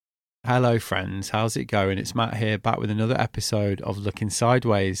Hello friends, how's it going? It's Matt here, back with another episode of Looking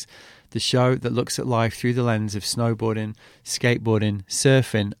Sideways, the show that looks at life through the lens of snowboarding, skateboarding,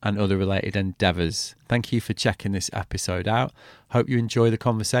 surfing and other related endeavours. Thank you for checking this episode out. Hope you enjoy the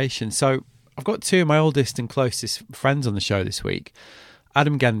conversation. So I've got two of my oldest and closest friends on the show this week,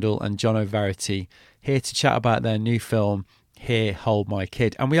 Adam Gendle and Johno Verity, here to chat about their new film, Here, Hold My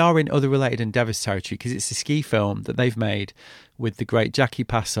Kid. And we are in other related endeavours territory because it's a ski film that they've made with the great Jackie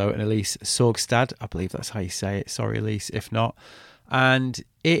Passo and Elise Sorgstad. I believe that's how you say it. Sorry, Elise, if not. And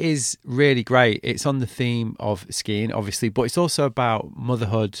it is really great. It's on the theme of skiing, obviously, but it's also about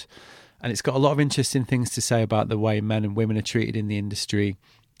motherhood. And it's got a lot of interesting things to say about the way men and women are treated in the industry,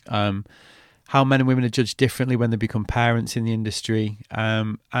 how men and women are judged differently when they become parents in the industry,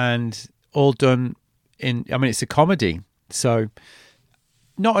 and all done in, I mean, it's a comedy. So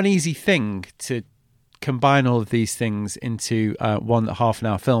not an easy thing to combine all of these things into one half an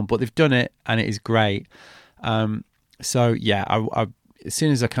hour film, but they've done it and it is great. So yeah, I as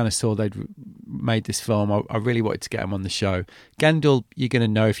soon as I kind of saw they'd made this film, I really wanted to get him on the show. Gendle, you're going to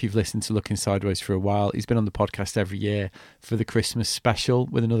know if you've listened to Looking Sideways for a while. He's been on the podcast every year for the Christmas special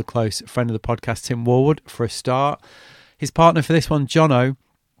with another close friend of the podcast, Tim Warwood, for a start. His partner for this one, Johno,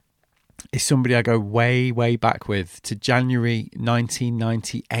 is somebody I go way, way back with, to January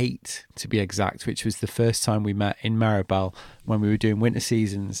 1998 to be exact, which was the first time we met in Maribel when we were doing winter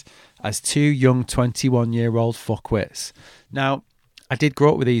seasons as two young 21-year-old fuckwits. Now, I did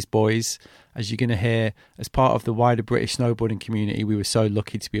grow up with these boys, as you're going to hear, as part of the wider British snowboarding community we were so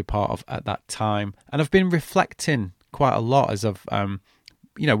lucky to be a part of at that time. And I've been reflecting quite a lot as I've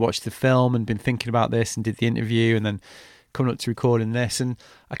watched the film and been thinking about this and did the interview and then coming up to recording this. And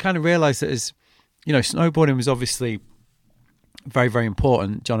I kind of realised that, as you know, snowboarding was obviously very, very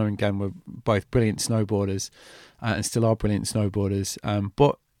important. Johno and Gen were both brilliant snowboarders and still are brilliant snowboarders.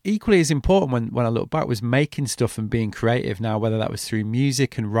 But equally as important when I look back was making stuff and being creative now, whether that was through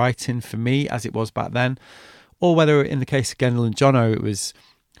music and writing for me as it was back then, or whether in the case of Gendle and Johno it was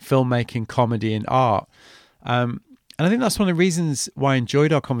filmmaking, comedy and art. And I think that's one of the reasons why I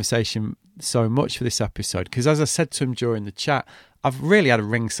enjoyed our conversation so much for this episode, because as I said to him during the chat, I've really had a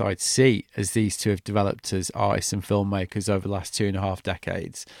ringside seat as these two have developed as artists and filmmakers over the last 2.5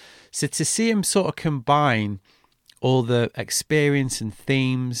 decades. So to see him sort of combine all the experience and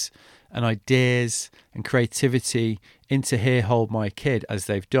themes and ideas and creativity into Here, Hold My Kid as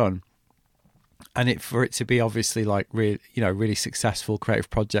they've done, and for it to be obviously like really successful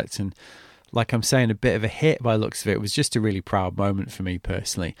creative project, and like I'm saying, a bit of a hit by the looks of it, was just a really proud moment for me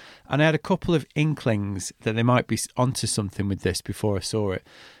personally. And I had a couple of inklings that they might be onto something with this before I saw it.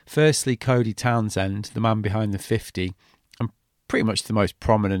 Firstly, Cody Townsend, the man behind the 50, and pretty much the most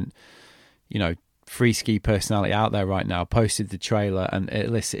prominent, free ski personality out there right now, posted the trailer and it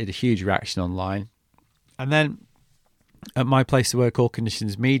elicited a huge reaction online. And then at my place of work, All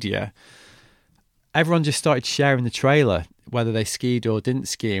Conditions Media, everyone just started sharing the trailer, whether they skied or didn't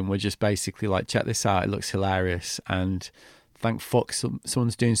ski, and were just basically like, check this out, it looks hilarious, and thank fuck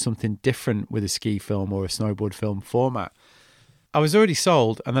someone's doing something different with a ski film or a snowboard film format. I was already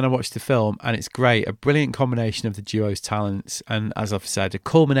sold, and then I watched the film and it's great, a brilliant combination of the duo's talents, and as I've said, a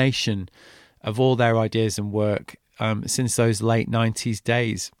culmination of all their ideas and work since those late 90s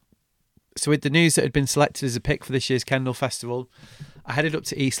days. So with the news that had been selected as a pick for this year's Kendall Festival, I headed up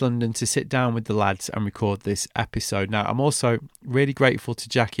to East London to sit down with the lads and record this episode. Now, I'm also really grateful to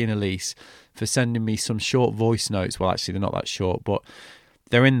Jackie and Elise for sending me some short voice notes. Well, actually, they're not that short, but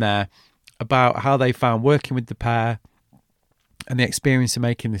they're in there, about how they found working with the pair and the experience of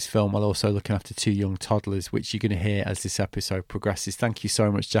making this film while also looking after two young toddlers, which you're going to hear as this episode progresses. Thank you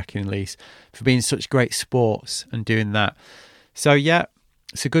so much, Jackie and Elise, for being such great sports and doing that. So yeah,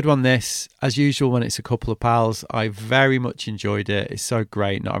 it's a good one this. As usual, when it's a couple of pals, I very much enjoyed it. It's so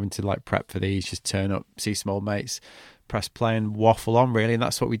great not having to like prep for these, just turn up, see some old mates, press play and waffle on really, and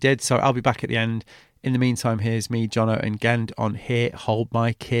that's what we did. So I'll be back at the end. In the meantime, here's me, Johno and Gend on Here, Hold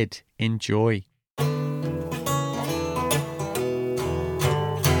My Kid. Enjoy.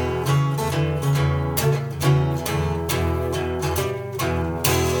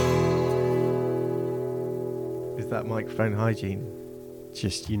 That microphone hygiene,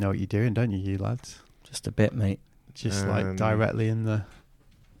 just, you know what you're doing, don't you lads? Just a bit, mate. Just like directly in the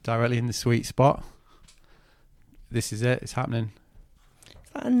sweet spot. This is it. It's happening.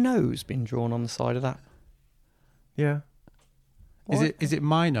 Is that a nose been drawn on the side of that? Yeah. What? Is it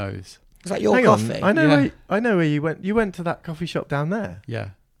my nose? Is that your Hang coffee? On. I know where you went. You went to that coffee shop down there. Yeah.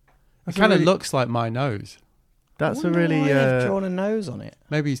 That's it kind of really... looks like my nose. That's I a wonder really. why they've drawn a nose on it.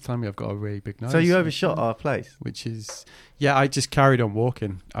 Maybe he's telling me I've got a really big nose. So you overshot our place, Which is, yeah, I just carried on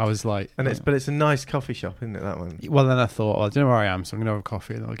walking. I was like... and it's a nice coffee shop, isn't it? That one. Well, then I thought, well, I don't know where I am, so I'm going to have a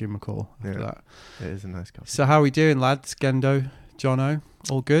coffee and I'll give him a call after Yeah. that. It is a nice coffee. So how are we doing, lads? Gendo, Johno,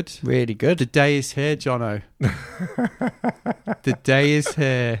 all good? Really good. The day is here, Johno. The day is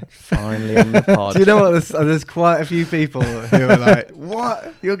here. Finally on the pod. Do you know what? There's quite a few people who are like,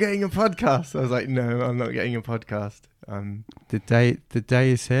 "What? You're getting a podcast?" I was like, "No, I'm not getting a podcast." The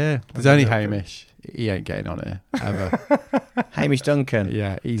day is here. There's only Hamish. He ain't getting on here ever. Hamish Duncan.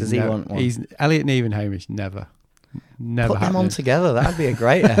 Yeah, Does he want one? He's Elliot, Neve, and Hamish never Put them happening. on together. That'd be a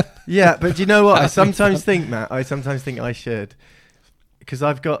great ep. Yeah, but do you know what? I That'd be sometimes think, Matt. I sometimes think I should, because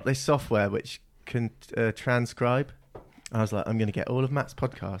I've got this software which can transcribe. I was like, I'm going to get all of Matt's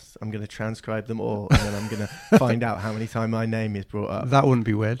podcasts. I'm going to transcribe them all, and then I'm going to find out how many times my name is brought up. That wouldn't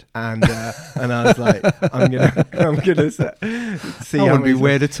be weird. And I was like, I'm gonna see That how wouldn't be many,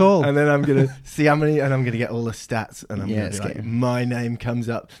 weird at all. and then I'm gonna see how many, and I'm gonna get all the stats, and I'm Yeah, gonna it's be like, getting- my name comes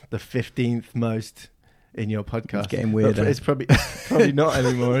up the 15th most in your podcast. It's getting But weirder. It's probably not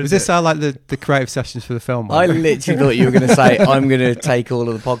anymore. Does Is this it? sound like the creative sessions for the film? I one? literally thought you were going to say, I'm going to take all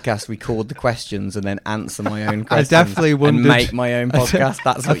of the podcasts, record the questions, and then answer my own questions. definitely and wondered- make my own podcast.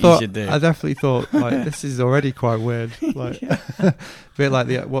 That's what you should do. I definitely thought, like, this is already quite weird. Like, a bit like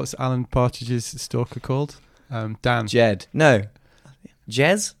what's Alan Partridge's stalker called? Dan. Jed. No.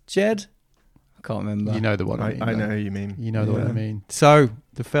 Jez? Jed? I can't remember. You know the one I mean. I know though. who you mean. You know the one I Yeah. mean. So,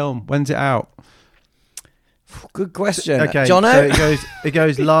 the film, when's it out? Good question. Okay, Johno? so it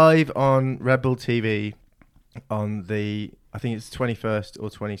goes live on Red Bull TV on the, I think it's 21st or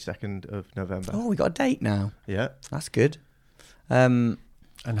 22nd of November. Oh, we got a date now. Yeah. That's good. And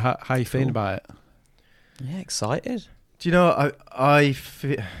how you feeling Cool. about it? Yeah, excited. Do you know what I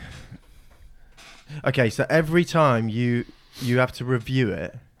feel? Okay, so every time you have to review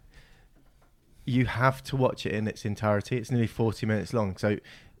it, you have to watch it in its entirety. It's nearly 40 minutes long.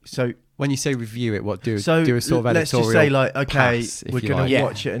 So When you say review it, what do a sort of let's editorial just say, like, okay, pass, if we're you going like. to Yeah.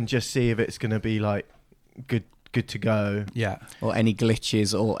 watch it and just see if it's going to be like good to go, Yeah. Or any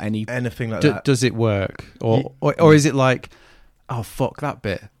glitches or any... anything like that. Does it work? Or is it like, oh, fuck that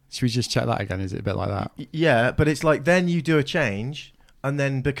bit? Should we just check that again? Is it a bit like that? Yeah, but it's like then you do a change, and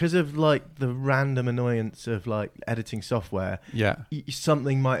then because of like the random annoyance of like editing software, Yeah.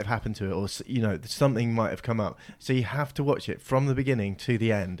 something might have happened to it, or something might have come up. So you have to watch it from the beginning to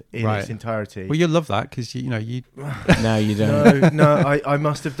the end in Right. its entirety. Well, you'll love that because, you No, you don't. no, I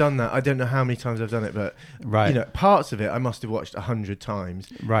must have done that. I don't know how many times I've done it, but right. you know, parts of it I must have watched 100 times.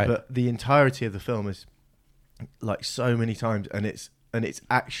 Right. But the entirety of the film is like so many times, and it's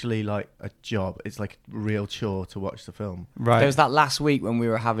actually like a job. It's like a real chore to watch the film. Right. There was that last week when we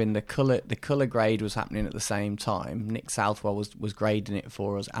were having the colour grade was happening at the same time. Nick Southwell was grading it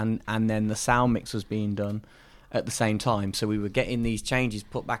for us, and then the sound mix was being done at the same time. So we were getting these changes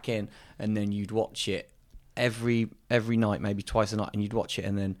put back in, and then you'd watch it every night, maybe twice a night, and you'd watch it,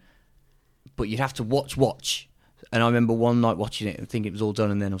 and then but you'd have to watch. And I remember one night watching it and thinking it was all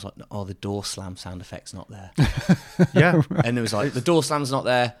done, and then I was like, oh, the door slam sound effect's not there. Yeah. And it was like, the door slam's not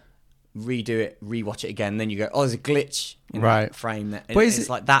there, redo it, rewatch it again. Then you go, oh, there's a glitch in Right. that frame. That, But it's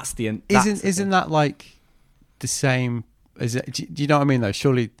like, that's the... Isn't that like the same? Is it? Do you know what I mean? Though,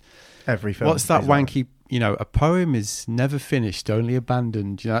 surely. Every film. What's that is like wanky? You know, a poem is never finished, only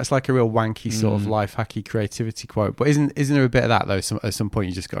abandoned. You know, it's like a real wanky sort of life hacky creativity quote. But isn't there a bit of that though? At some point,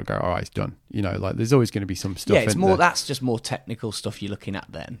 you just got to go, all right, it's done. You know, like there's always going to be some stuff. Yeah, it's in more. there. That's just more technical stuff you're looking at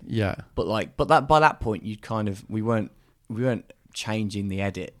then. Yeah. But that by that point, you'd kind of we weren't changing the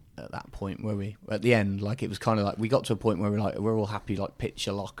edit at that point, were we? At the end, like it was kind of like we got to a point where we're all happy, like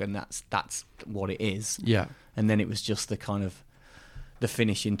picture lock, and that's what it is. Yeah. And then it was just the kind of the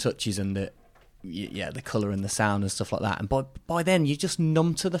finishing touches and the colour and the sound and stuff like that. And by then, you're just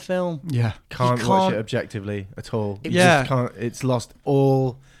numb to the film. Yeah. can't You watch can't- it objectively at all. It- You Yeah. just can't. It's lost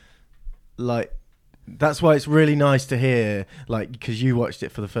all. Like, that's why it's really nice to hear. Like, because you watched it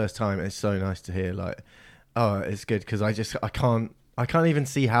for the first time, it's so nice to hear. Like, oh, it's good because I can't even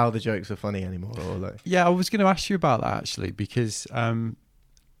see how the jokes are funny anymore. Or like, Yeah, I was going to ask you about that actually because,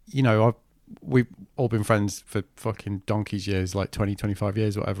 you know, we've all been friends for fucking donkey's years, like 20, 25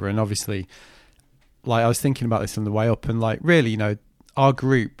 years, whatever. And obviously, like I was thinking about this on the way up and like really, you know, our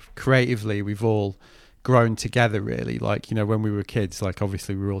group creatively, we've all grown together really. Like, you know, when we were kids, like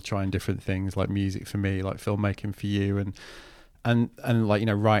obviously we were all trying different things, like music for me, like filmmaking for you and like, you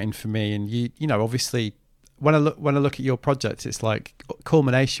know, writing for me. And you know, obviously when I look at your project, it's like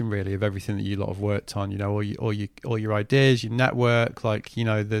culmination really of everything that you lot have worked on. You know, all your ideas, your network, like, you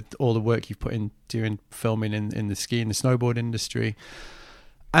know, all the work you've put in doing filming in the ski and the snowboard industry.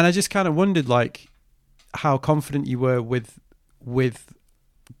 And I just kind of wondered, like, how confident you were with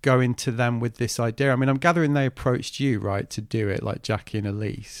going to them with this idea. I mean, I'm gathering they approached you, right, to do it, like Jackie and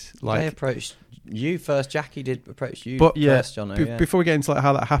Elise. Like, they approached you first. Jackie did approach you but first, Johno. Before we get into like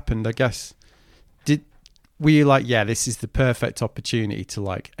how that happened, I guess, were you like, yeah, this is the perfect opportunity to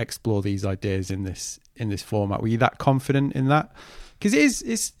like explore these ideas in this format? Were you that confident in that? Because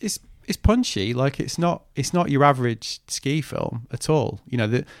it's punchy. Like, it's not your average ski film at all. You know,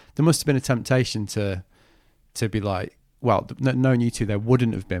 there must have been a temptation to be like, well, knowing you two, there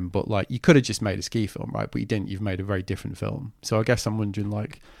wouldn't have been, but like, you could have just made a ski film, right? But you didn't. You've made a very different film. So I guess I'm wondering,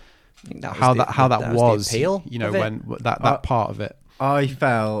 like, how that was the appeal, you know, when that part of it. I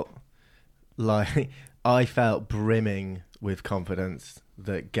felt brimming with confidence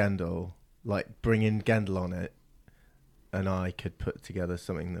that Gendle, like, bringing Gendle on it, and I could put together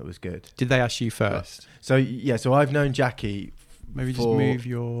something that was good. Did they ask you first? So I've known Jackie. Maybe just move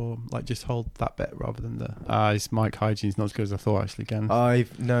your, like, just hold that bit rather than his mic hygiene's not as good as I thought, actually, again.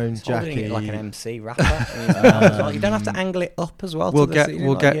 I've known Jackie it like an MC rapper. You don't have to angle it up as well. We'll get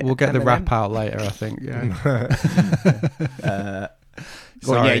the rap out later, I think. Yeah.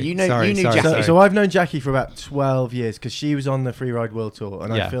 You knew Jackie. So I've known Jackie for about 12 years because she was on the Freeride World Tour,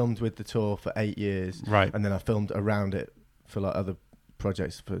 and I filmed with the tour for 8 years, right? And then I filmed around it for like other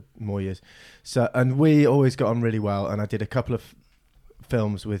projects for more years. So, and we always got on really well, and I did a couple of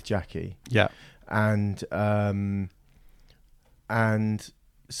films with Jackie. Yeah. And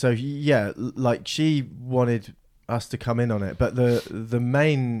so like, she wanted us to come in on it, but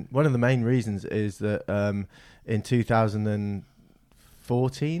one of the main reasons is that in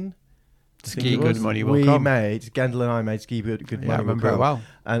 2014 Ski Good Money Will Come. Gendle and I made Ski Good Money Will Come. I remember it well.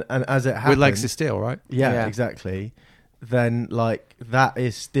 And as it happened, with Legs of Steel, right? Yeah, exactly. Then, like, that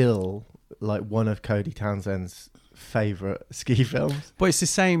is still like one of Cody Townsend's favourite ski films. But it's the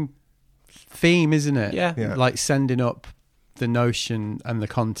same theme, isn't it? Yeah. Like, sending up the notion and the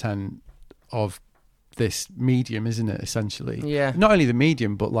content of this medium, isn't it, essentially? Yeah. Not only the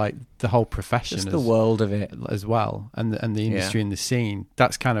medium, but like the whole profession, just the world of it as well, and the industry and the scene.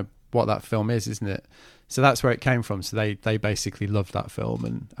 That's kind of what that film is, isn't it? So that's where it came from. So they basically loved that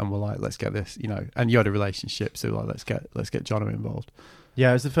film and were like, let's get this, you know. And you had a relationship, so like, let's get Johno involved.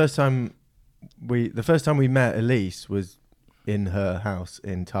 Yeah, it was the first time we met Elise was in her house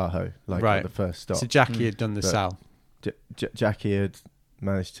in Tahoe, like, right. At the first stop. So Jackie had done the sell. Jackie had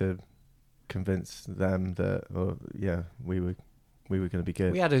managed to convince them that, we were going to be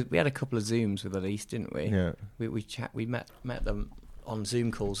good. We had a couple of Zooms with Elise, didn't we? Yeah. We met them on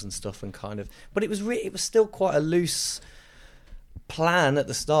Zoom calls and stuff, and kind of, but it was still quite a loose plan at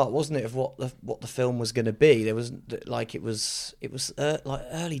the start, wasn't it, of what the film was going to be? There was like, it was like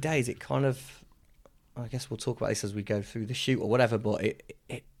early days. It kind of, I guess we'll talk about this as we go through the shoot or whatever, but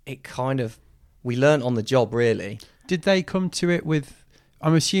it kind of, we learnt on the job, really. Did they come to it with,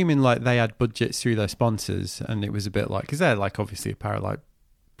 I'm assuming like they had budgets through their sponsors, and it was a bit like, because they're like obviously a pair of like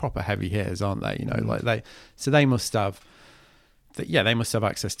proper heavy hitters, aren't they? You know, like they must have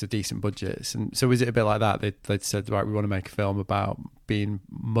access to decent budgets. And so was it a bit like that? They'd said, right, we want to make a film about being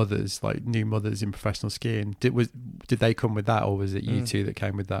mothers, like new mothers in professional skiing. Did they come with that, or was it you two that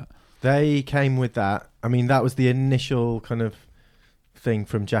came with that? They came with that. I mean, that was the initial kind of thing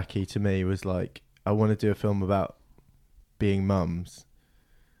from Jackie to me, was like, I want to do a film about being mums.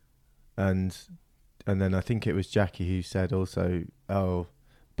 And then I think it was Jackie who said also, oh,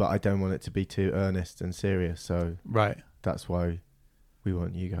 but I don't want it to be too earnest and serious. So right. That's why we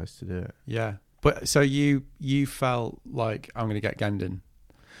want you guys to do it. Yeah. But so you felt like, I'm going to get Gendon.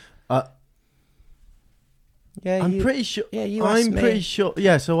 I'm pretty sure. Yeah, you asked me. I'm pretty sure.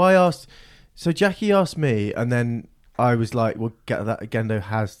 Yeah, so Jackie asked me, and then I was like, well, get that. Gendon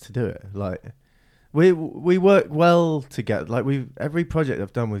has to do it. Like, we work well together. Like, every project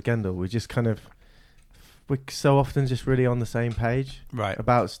I've done with Gendon, we're so often just really on the same page, right,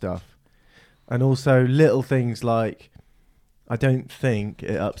 about stuff. And also little things like, I don't think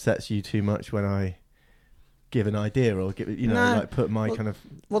it upsets you too much when I give an idea or give, like put my kind of.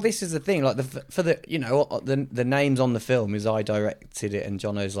 Well, this is the thing. Like the names on the film is I directed it, and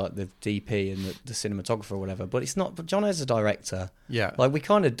Johno's like the DP and the cinematographer or whatever. But it's not. But Johno's a director. Yeah. Like, we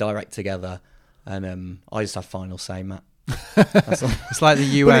kind of direct together, and I just have final say, Matt. That's all. It's like the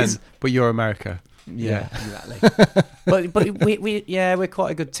UN, but you're America. Yeah, exactly. but we're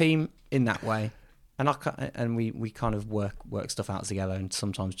quite a good team in that way. and we kind of work stuff out together, and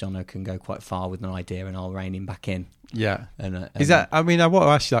sometimes Johno can go quite far with an idea, and I'll rein him back in. Yeah. And is that? I mean, I want to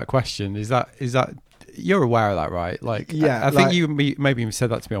ask you that question. Is that? You're aware of that, right? Like, yeah, I think you maybe even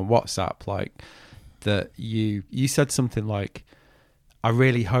said that to me on WhatsApp, like that you said something like, I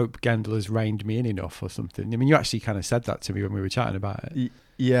really hope Gendle has reined me in enough or something. I mean, you actually kind of said that to me when we were chatting about it.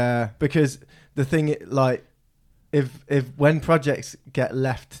 Yeah, because the thing, like, if when projects get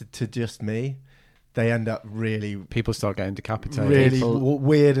left to just me, they end up really... People start getting decapitated. Really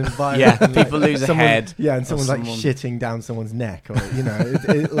weird and violent. Yeah, and people lose a head. Yeah, and someone's like shitting down someone's neck, or, you know,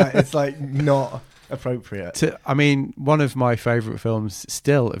 it's like not appropriate. I mean, one of my favourite films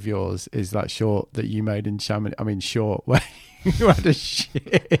still of yours is that short that you made in Chamonix. I mean, short, where you had a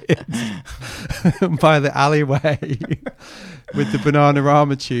shit by the alleyway with the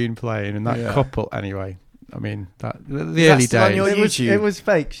Bananarama tune playing and that couple. Anyway, I mean, the early days. It was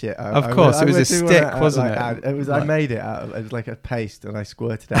fake shit. Of course, it was a stick, wasn't it? It was. I made it out of, it was like a paste, and I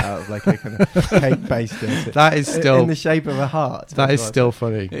squirted it out of like a kind of cake base. That is still in the shape of a heart. That is still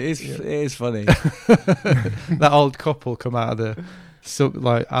funny. It is funny. That old couple come out of the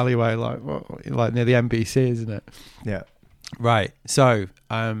like alleyway, like near the NBC, isn't it? Yeah. Right. So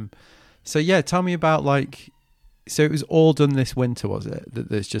yeah, tell me about so it was all done this winter, was it?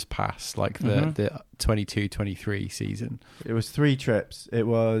 That's just passed, like the 22-23 season. It was 3 trips.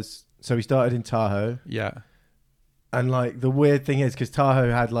 So we started in Tahoe. Yeah. And like the weird thing is, because Tahoe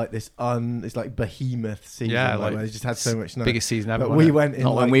had like this it's like behemoth season, like where they just had so much snow. Biggest season ever. But we went in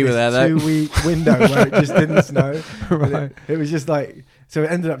not like when we were there, though. 2-week window where it just didn't snow. Right. It was just like, so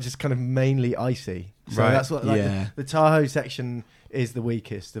it ended up just kind of mainly icy. So right. that's what the Tahoe section is the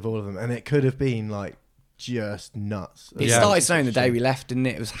weakest of all of them, and it could have been like just nuts. It started snowing the day we left, didn't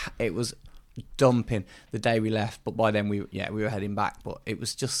it? It was dumping the day we left, but by then we were heading back. But it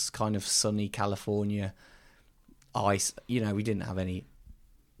was just kind of sunny California ice. You know, we didn't have any.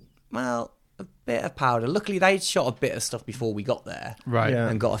 Well, a bit of powder. Luckily, they'd shot a bit of stuff before we got there, right? Yeah.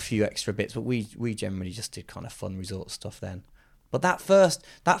 And got a few extra bits. But we generally just did kind of fun resort stuff then. But that first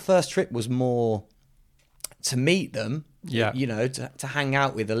trip was more to meet them. Yeah, you know, to hang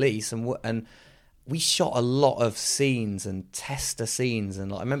out with Elise and. We shot a lot of scenes and tester scenes,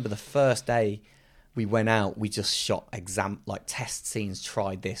 and I remember the first day we went out, we just shot test scenes,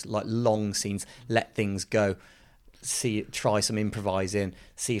 tried this, like long scenes, let things go, try some improvising,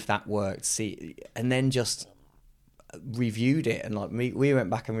 see if that worked, and then just reviewed it. And we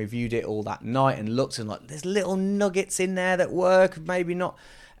went back and reviewed it all that night and looked, and like there's little nuggets in there that work, maybe not.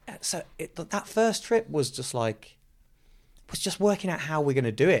 So that first trip was just like. Was just working out how we're going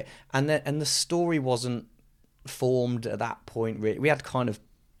to do it, and the story wasn't formed at that point. Really, we had kind of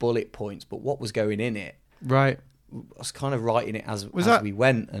bullet points, but what was going in it, right? I was kind of writing it as we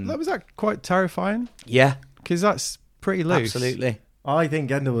went, and was that quite terrifying? Yeah, because that's pretty loose. Absolutely. I think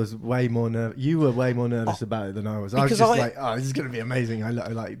Gendle was way more you were way more nervous about it than I was. I was just like, oh, this is going to be amazing. I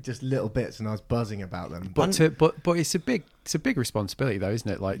like just little bits, and I was buzzing about them. But it's a big responsibility though, isn't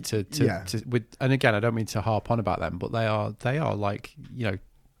it? Like to and again, I don't mean to harp on about them, but they are like, you know,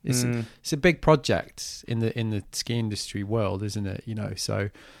 it's a big project in the ski industry world, isn't it? You know, so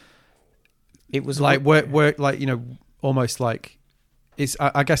it was like work like, you know, almost like.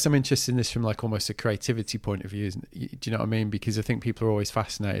 I guess I'm interested in this from like almost a creativity point of view, isn't it? Do you know what I mean? Because I think people are always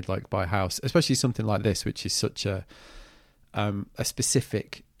fascinated like by how, especially something like this, which is such a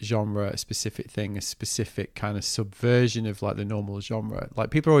specific genre, a specific thing, a specific kind of subversion of like the normal genre. Like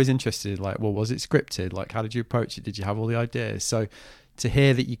people are always interested, like, well, was it scripted? Like, how did you approach it? Did you have all the ideas? So to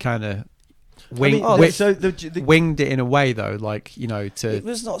hear that you kind of winged it in a way though, like, you know, it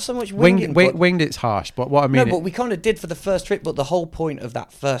was not so much winged. Winged it's harsh, but what I mean, no, but we kind of did for the first trip. But the whole point of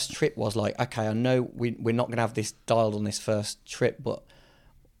that first trip was like, okay, I know we're not going to have this dialed on this first trip, but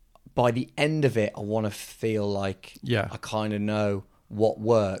by the end of it, I want to feel like I kind of know what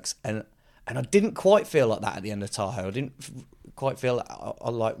works, and I didn't quite feel like that at the end of Tahoe. I didn't quite feel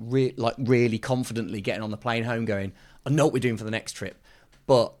like really confidently getting on the plane home, going, I know what we're doing for the next trip,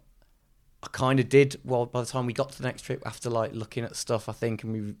 but. I kind of did. Well, by the time we got to the next trip, after like looking at stuff, I think,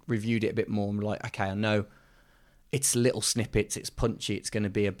 and we reviewed it a bit more, and we're like, okay, I know it's little snippets, it's punchy, it's going to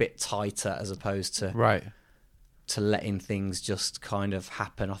be a bit tighter as opposed to letting things just kind of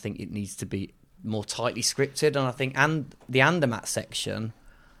happen. I think it needs to be more tightly scripted, and I think the Andermatt section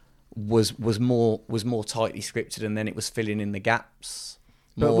was more tightly scripted, and then it was filling in the gaps.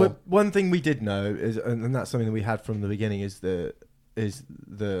 But one thing we did know is, and that's something that we had from the beginning, is the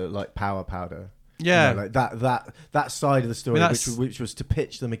like power powder. Yeah, you know, like that side of the story, which was to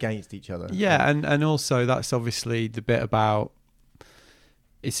pitch them against each other. Yeah, and also that's obviously the bit about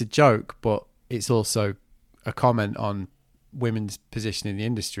it's a joke, but it's also a comment on women's position in the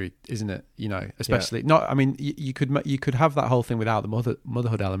industry, isn't it? You know, especially not. I mean, you could have that whole thing without the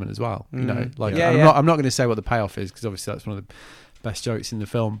motherhood element as well. You know, like I'm not going to say what the payoff is, because obviously that's one of the best jokes in the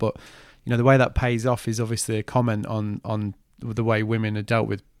film. But you know, the way that pays off is obviously a comment on the way women are dealt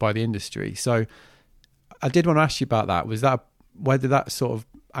with by the industry. So I did want to ask you about that. Where did that sort of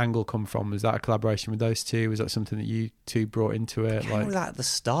angle come from? Was that a collaboration with those two? Was that something that you two brought into it? Came with that at the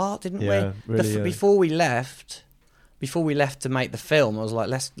start, didn't Yeah, we? really, Before we left to make the film, I was like,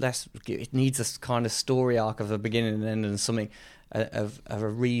 it needs a kind of story arc of a beginning and end, and something of a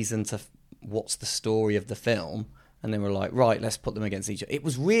reason to what's the story of the film. And then we're like, right, let's put them against each other. It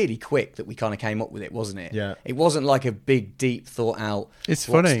was really quick that we kind of came up with it, wasn't it? Yeah. It wasn't like a big, deep, thought out. It's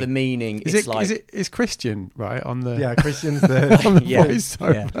what's funny. the meaning? Is Christian right on the? Yeah, Christian's the on the Yeah.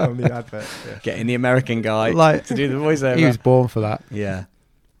 voiceover. on the advert. Yeah. Getting the American guy Like, to do the voiceover. He was born for that. Yeah,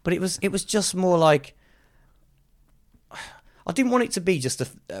 but it was just more like, I didn't want it to be just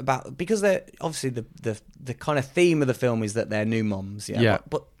about, because they're obviously the kind of theme of the film is that they're new mums. Yeah.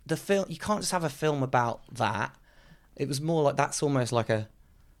 But the film, you can't just have a film about that. It was more like, that's almost like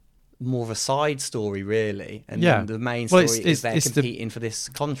more of a side story, really. And then the main story is they're competing for this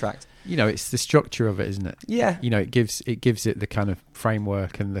contract. You know, it's the structure of it, isn't it? Yeah. You know, it gives it the kind of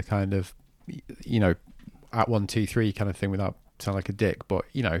framework and the kind of, you know, at 1, 2, 3 kind of thing, without sounding like a dick. But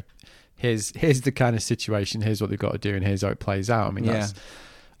you know, here's the kind of situation. Here's what they've got to do, and here's how it plays out. I mean, that's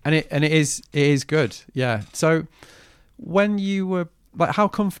and it is good. Yeah. So when you were like, how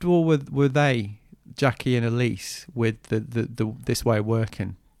comfortable were they, Jackie and Elise, with the this way of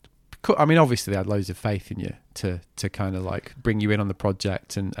working? I mean, obviously they had loads of faith in you to kind of like bring you in on the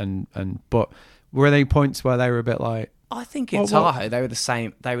project, and but were there any points where they were a bit like, I think in Tahoe they were the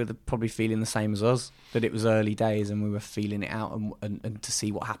same. They were probably feeling the same as us, that it was early days and we were feeling it out and to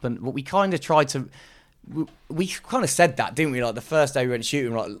see what happened. But we kind of tried to. We kind of said that, didn't we? Like the first day we went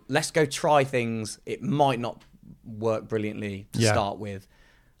shooting, we were like, let's go try things. It might not work brilliantly to start with,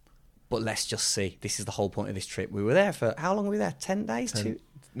 but let's just see. This is the whole point of this trip. We were there for, how long were we there? 10 days?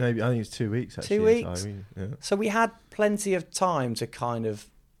 No, I think it's 2 weeks. Actually, 2 weeks. Yeah. So we had plenty of time to kind of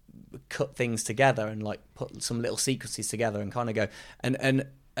cut things together and like put some little sequences together and kind of go. And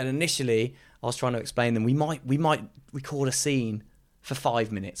initially, I was trying to explain them. We might record a scene for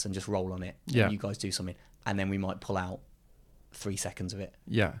 5 minutes and just roll on it. Yeah. And you guys do something, and then we might pull out 3 seconds of it.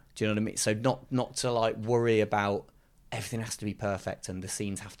 yeah, Do you know what I mean? So not to like worry about everything has to be perfect and the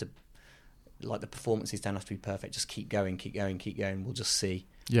scenes have to, like the performances don't have to be perfect. Just keep going. We'll just see.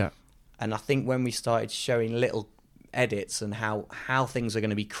 yeah, And I think when we started showing little edits and how things are going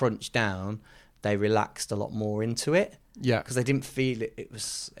to be crunched down, they relaxed a lot more into it. yeah? Because they didn't feel it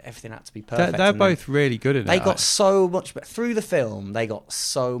was, everything had to be perfect. They're and both really good at it. they got so much better through the film. They got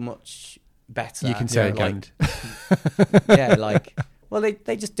so much better. You can say again. Well,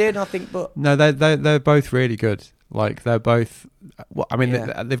 they just did, I think. But no, they're both really good. Like they're both. Well, I mean,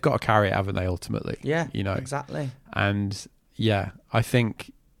 they've got to carry it, haven't they? Ultimately, yeah, you know, exactly. And yeah, I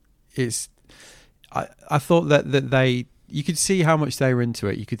think it's. I thought that they. You could see how much they were into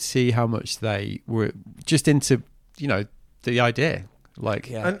it. You could see how much they were just into, you know, the idea. Like,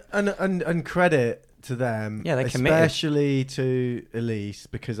 and credit to them, Yeah, they committed. especially to Elise,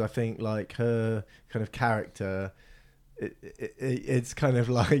 because I think like her kind of character, it's kind of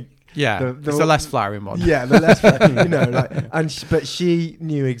like it's the less flattering one. Yeah, the less you know, like, but she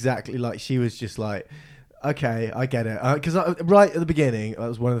knew exactly. Like she was just like, okay, I get it. Because right at the beginning, that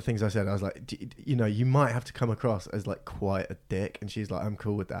was one of the things I said. I was like, you know, you might have to come across as like quite a dick, and she's like, I'm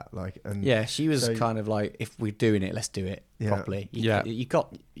cool with that. Like, and yeah, she was kind of like, if we're doing it, let's do it properly. You've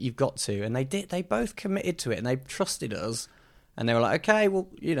got to, and they did. They both committed to it, and they trusted us, and they were like, okay, well,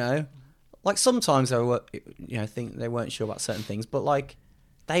 you know, like sometimes they were, you know, think they weren't sure about certain things, but like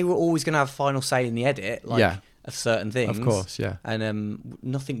they were always going to have final say in the edit, like of certain things, of course, yeah, and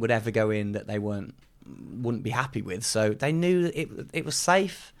nothing would ever go in that they wouldn't be happy with, so they knew that it was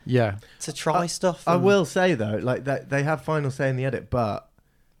safe to try stuff. I will say though, like they have final say in the edit, but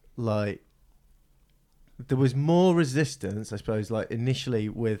like there was more resistance, I suppose, like initially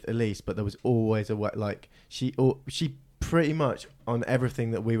with Elise, but there was always a way, like she pretty much on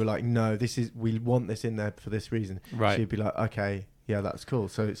everything that we were like, no, we want this in there for this reason, right? She'd be like, okay, yeah, that's cool.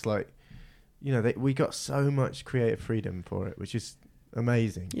 So it's like, you know, we got so much creative freedom for it, which is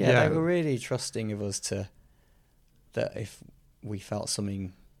amazing. Yeah, they were really trusting of us that if we felt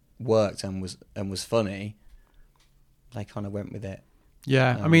something worked and was funny, they kind of went with it.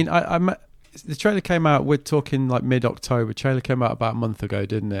 Yeah, I mean, the trailer came out. We're talking like mid-October. Trailer came out about a month ago,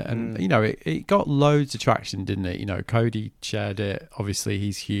 didn't it? And you know, it got loads of traction, didn't it? You know, Cody shared it. Obviously,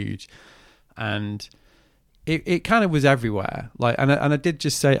 he's huge. and it kind of was everywhere. Like, and I did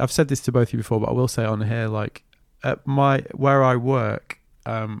just say, I've said this to both of you before, but I will say it on here, like at where I work,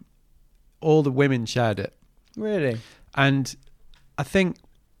 all the women shared it. Really? And I think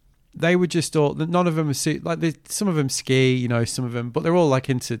they were just all, none of them are like, some of them ski, you know, some of them, but they're all like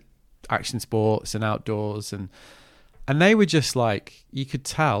into action sports and outdoors, and they were just like, you could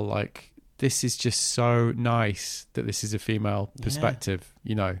tell, like, this is just so nice that this is a female perspective,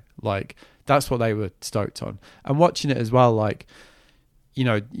 you know, like that's what they were stoked on. And watching it as well, like, you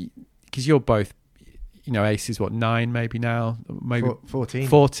know, because you're both, you know, Ace is what, 9 maybe now, maybe 14.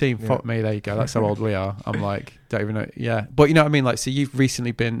 Yeah. Fuck me, there you go, that's how old we are. I'm like, don't even know. Yeah, but you know what I mean, like, so you've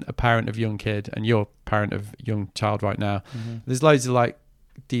recently been a parent of a young kid and you're a parent of a young child right now. There's loads of like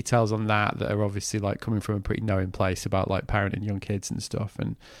details on that are obviously like coming from a pretty knowing place about like parenting young kids and stuff,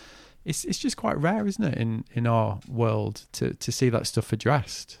 and it's just quite rare, isn't it, in our world to see that stuff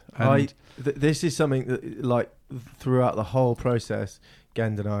addressed. And this is something that, like, throughout the whole process,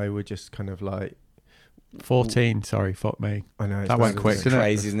 Gend and I were just kind of like 14, sorry, fuck me. I know that went quick, didn't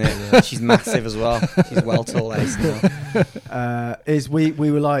crazy, isn't it? She's massive as well. She's well tall, Ace now. Is we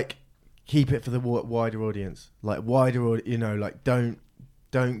were like, keep it for the wider audience, like you know, like don't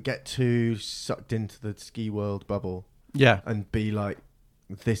get too sucked into the ski world bubble. Yeah, and be like,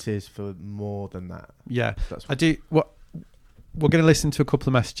 this is for more than that. Yeah, that's I do. What we're going to listen to a couple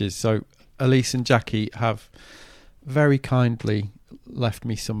of messages. So Elise and Jackie have very kindly left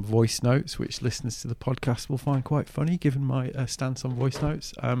me some voice notes, which listeners to the podcast will find quite funny, given my stance on voice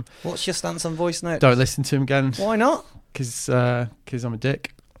notes. What's your stance on voice notes? Don't listen to them again. Why not? Because I'm a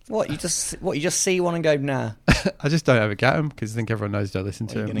dick. What you just see one and go, nah. I just don't ever get them because I think everyone knows I listen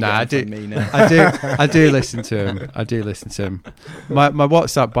to them. Nah, I do. I do listen to him. I do listen to him. My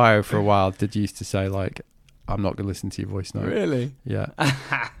WhatsApp bio for a while did used to say like, I'm not going to listen to your voice note. Really? Yeah.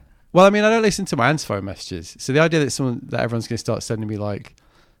 Well, I mean, I don't listen to my answer phone messages. So the idea that everyone's going to start sending me like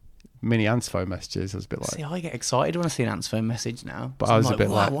mini answer phone messages, I was a bit like. See, I get excited when I see an answer phone message now. But I was a bit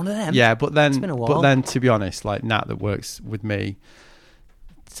like, one of them. Yeah, but then, it's been a while. But then, to be honest, like Nat that works with me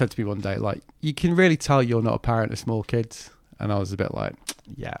said to me one day, like, you can really tell you're not a parent of small kids. And I was a bit like,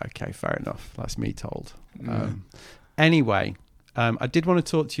 yeah, okay, fair enough. That's me told. Anyway, I did want to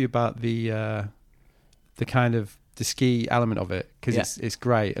talk to you about the kind of the ski element of it, because it's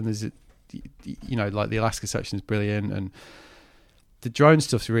great, and there's you know, like the Alaska section is brilliant, and the drone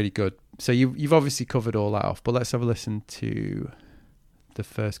stuff's really good. So you've obviously covered all that off, but let's have a listen to the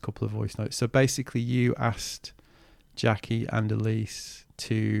first couple of voice notes. So basically, you asked Jackie and Elise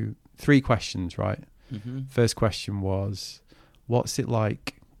 3 questions, right? Mm-hmm. First question was, what's it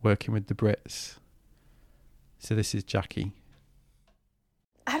like working with the Brits? So this is Jackie.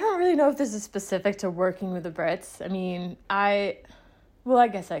 I don't really know if this is specific to working with the Brits. I mean, I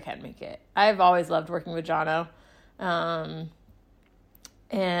guess I can make it. I've always loved working with Johno. And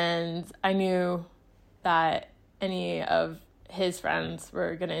I knew that any of his friends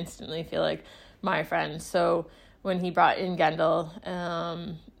were going to instantly feel like my friends. So when he brought in Gendle,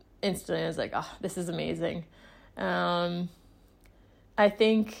 instantly I was like, oh, this is amazing. I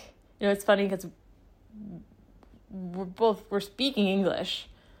think, you know, it's funny because we're speaking English,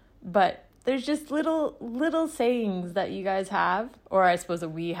 but there's just little sayings that you guys have, or I suppose that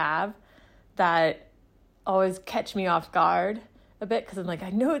we have, that always catch me off guard a bit, because I'm like, I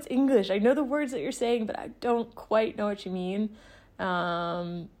know it's English, I know the words that you're saying, but I don't quite know what you mean,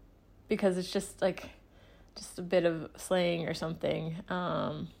 because it's just like a bit of slang or something.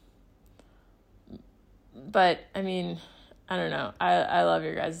 But I mean, I don't know. I love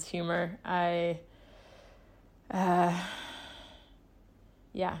your guys' humor.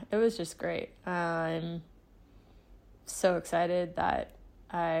 Yeah, it was just great. I'm so excited that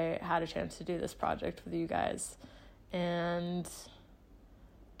I had a chance to do this project with you guys, and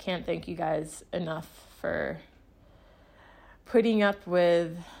can't thank you guys enough for putting up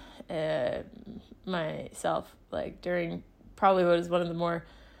with myself, like, during probably what is one of the more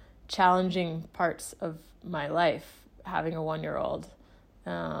challenging parts of my life, having a 1-year-old,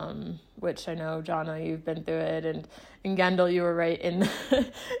 which I know, Johno, you've been through it, and Gendle, you were right in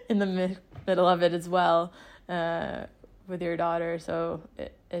in the middle of it as well, with your daughter. So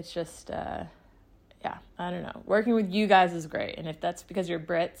it's just, yeah, I don't know. Working with you guys is great, and if that's because you're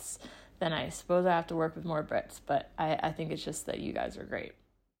Brits, then I suppose I have to work with more Brits, but I think it's just that you guys are great.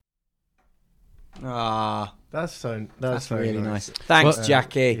 Ah, that's really nice. Thanks,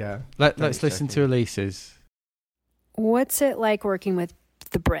 Jackie. Yeah. Let's listen to Elise's. What's it like working with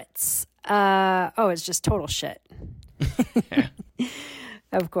the Brits? It's just total shit.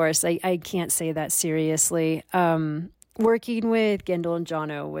 Of course, I can't say that seriously. Working with Gendle and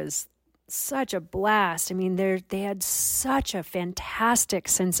Johno was such a blast. I mean, they had such a fantastic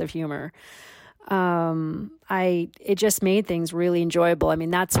sense of humor. It just made things really enjoyable. I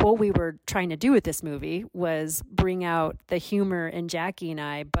mean, that's what we were trying to do with this movie, was bring out the humor in Jackie and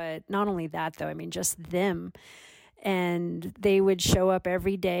I. But not only that, though, I mean, just them. And they would show up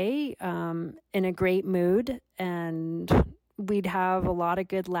every day in a great mood, and we'd have a lot of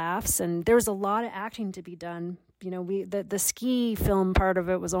good laughs. And there was a lot of acting to be done. You know, the ski film part of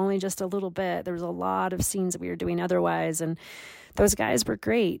it was only just a little bit. There was a lot of scenes that we were doing otherwise, and those guys were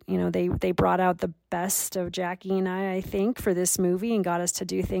great. You know, they brought out the best of Jackie and I think, for this movie, and got us to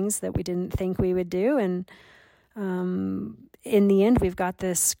do things that we didn't think we would do. And in the end, we've got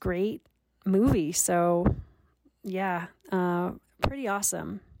this great movie. So, yeah, pretty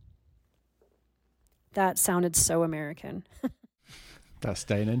awesome. That sounded so American. That's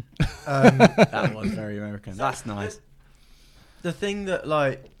staying in. That was very American. That's nice. The thing that,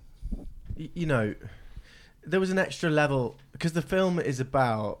 like, you know, there was an extra level, because the film is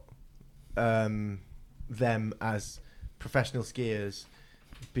about them as professional skiers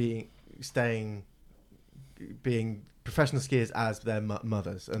being professional skiers as their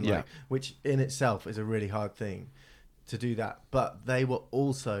mothers, and like, which in itself is a really hard thing to do that. But they were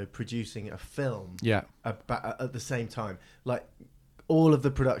also producing a film about, at the same time. Like, all of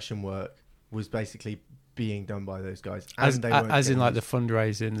the production work was basically being done by those guys, and as in like the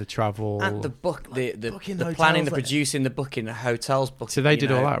fundraising, the travel, and the booking the hotels, planning, the like, producing, the booking, the hotels booking. So they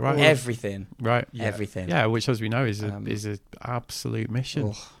did all that, right? Everything, right? Yeah. Everything. Yeah, which, as we know, is a absolute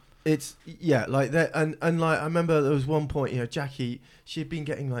mission. It's like that, and like I remember there was one point, you know, Jackie, she had been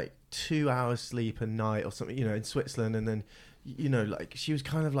getting like 2 hours sleep a night or something, you know, in Switzerland, and then, you know, like she was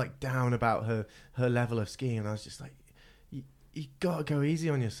kind of like down about her level of skiing, and I was just like, you gotta go easy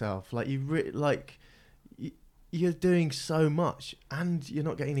on yourself. Like, you're doing so much, and you're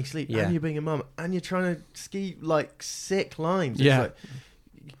not getting any sleep, and you're being a mum, and you're trying to ski like sick lines. It's like,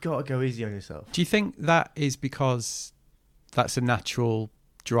 you gotta go easy on yourself. Do you think that is because that's a natural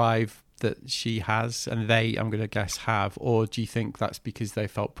drive that she has, and they, I'm going to guess, have, or do you think that's because they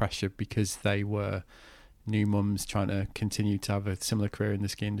felt pressure because they were new mums trying to continue to have a similar career in the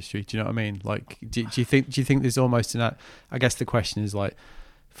ski industry? Do you know what I mean? Like, do you think there's almost an, I guess the question is, like,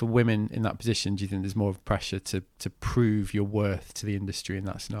 for women in that position, do you think there's more of a pressure to prove your worth to the industry in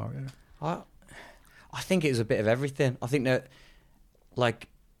that scenario? I think it was a bit of everything. I think that, like,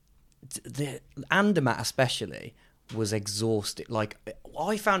 the Andermatt especially was exhausted. Like,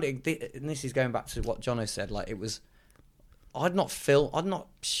 I found it, and this is going back to what Johno said, like, it was, I'd not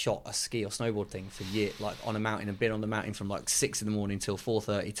shot a ski or snowboard thing for years, like on a mountain, and been on the mountain from like 6 a.m. till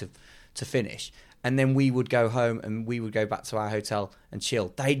 4:30 to finish. And then we would go home and we would go back to our hotel and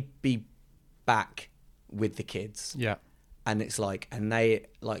chill. They'd be back with the kids. Yeah. And it's like, and they,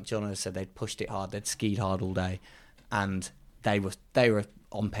 like Johno said, they'd pushed it hard, they'd skied hard all day, and they were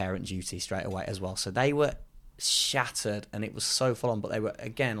on parent duty straight away as well. So they were shattered, and it was so full on, but they were,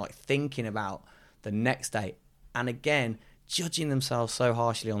 again, like thinking about the next day, and again, judging themselves so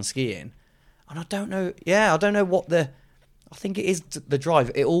harshly on skiing. And I don't know what I think it is the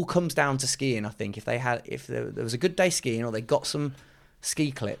drive. It all comes down to skiing. I think if there was a good day skiing, or they got some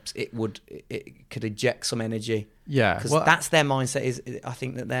ski clips, it could eject some energy. Yeah, because that's their mindset. Is, I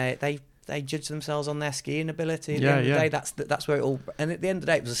think that they judge themselves on their skiing ability. At the end of the day, that's where it all. And at the end of the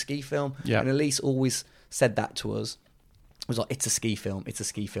day, it was a ski film. Yeah. And Elise always said that to us. It was like, it's a ski film. It's a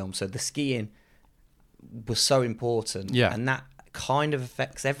ski film. So the skiing was so important. Yeah. And that kind of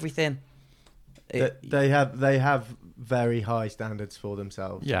affects everything. They have very high standards for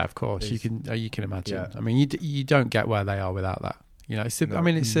themselves. Yeah, of course. You can imagine. Yeah. I mean, you don't get where they are without that. You know, it's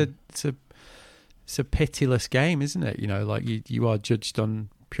a pitiless game, isn't it? You know, like you are judged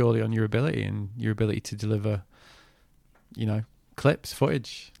purely on your ability and your ability to deliver, you know, clips,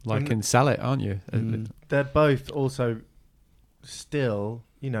 footage, and sell it, aren't you? They're both also still,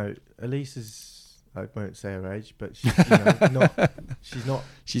 you know, Elise is, I won't say her age, but she's not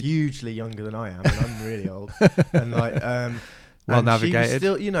hugely younger than I am, and I'm really old. And like, well navigated.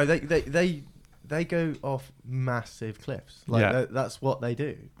 Still, you know, they go off massive cliffs. Like that's what they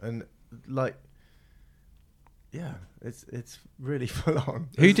do, and like, yeah, it's really full on.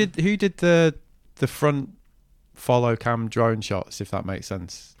 Who did the front follow cam drone shots, if that makes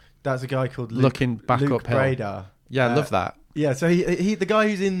sense? That's a guy called Luke, looking back Luke uphill. Breda. Yeah, I love that. Yeah, so he the guy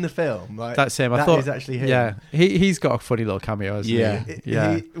who's in the film, like, that's him. I thought is actually him. Yeah, he's got a funny little cameo, hasn't he?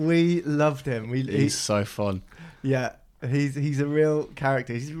 Yeah. We loved him. He's so fun. Yeah, he's a real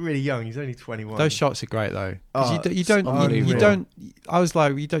character. He's really young. He's only 21. Those shots are great though. You don't. I was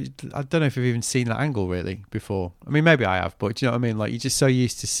like, I don't know if you've even seen that angle really before. I mean, maybe I have, but do you know what I mean? Like, you're just so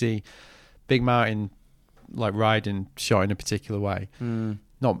used to see big mountain like riding shot in a particular way.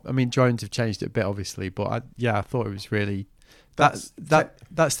 Drones have changed it a bit, obviously, but I thought it was really that's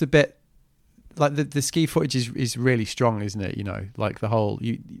the bit. Like the ski footage is really strong, isn't it? You know, like the whole.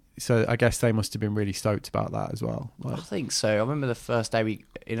 So I guess they must have been really stoked about that as well. Like, I think so. I remember the first day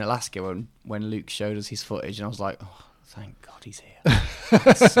in Alaska when Luke showed us his footage, and I was like, oh, thank God he's here.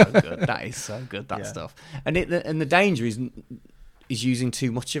 That's so good. That is so good. That stuff. And the danger is using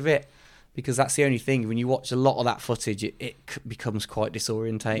too much of it. Because that's the only thing. When you watch a lot of that footage, it becomes quite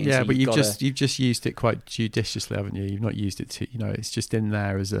disorientating. Yeah, so but you've just used it quite judiciously, haven't you? You've not used it to, it's just in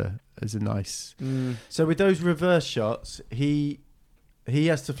there as a nice. So with those reverse shots, he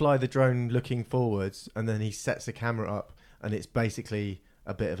has to fly the drone looking forwards, and then he sets the camera up, and it's basically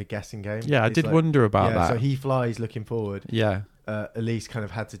a bit of a guessing game. Yeah, I did wonder about that. So he flies looking forward. Yeah. Elise kind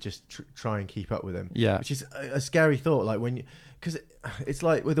of had to just try and keep up with him. Yeah, which is a scary thought. Like because it's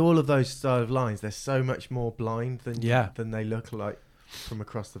like with all of those style of lines, they're so much more blind than they look like from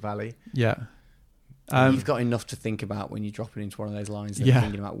across the valley. Yeah. You've got enough to think about when you're dropping into one of those lines and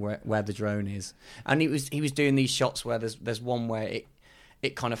thinking about where the drone is. And he was doing these shots where there's one where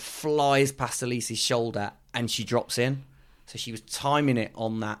it kind of flies past Elise's shoulder and she drops in. So she was timing it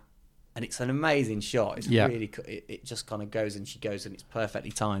on that. And it's an amazing shot. It's really it just kind of goes and she goes and it's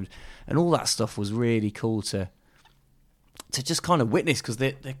perfectly timed. And all that stuff was really cool to just kind of witness, because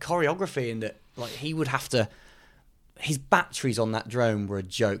the choreography and that, like, he would have to. His batteries on that drone were a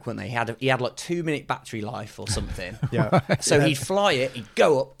joke, weren't they? He had like 2-minute battery life or something. So he'd fly it, he'd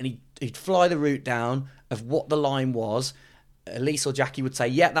go up and he'd fly the route down of what the line was. Elise or Jackie would say,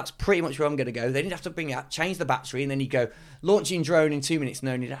 yeah, that's pretty much where I'm going to go. Then he'd have to bring it out, change the battery, and then he'd go, launching drone in 2 minutes.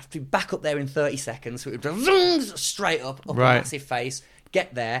 No, and he'd have to be back up there in 30 seconds. So it would go straight up a massive face,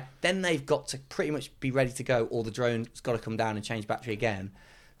 get there. Then they've got to pretty much be ready to go, or the drone's got to come down and change battery again.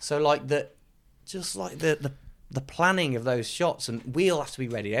 So like the planning of those shots, and we all have to be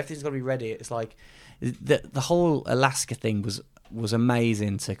ready. Everything's got to be ready. It's like the whole Alaska thing was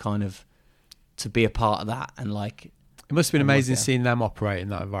amazing to kind of to be a part of that, and like. It must have been amazing seeing them operate in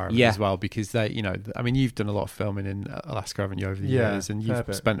that environment as well, because they, you've done a lot of filming in Alaska, haven't you, over the years, and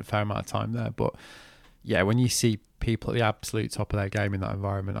you've spent a fair amount of time there. But yeah, when you see people at the absolute top of their game in that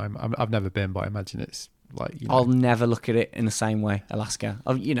environment, I've never been, but I imagine it's like. I'll never look at it in the same way. Alaska,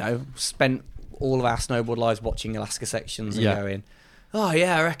 I've spent all of our snowboard lives watching Alaska sections and going, oh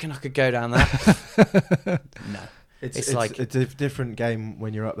yeah, I reckon I could go down that. No, it's like it's a different game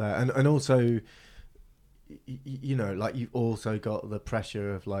when you're up there, and also. Like you've also got the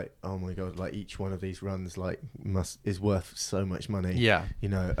pressure of like, oh my god, like each one of these runs like is worth so much money.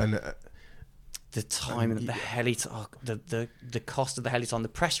 And the time and the heli, the cost of the heli time, the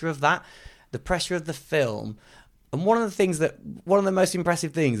pressure of that, the pressure of the film, and one of the most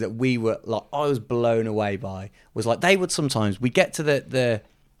impressive things that we were like, I was blown away by was like we get to the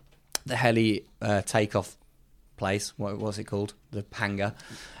heli takeoff place, what was it called, the hangar,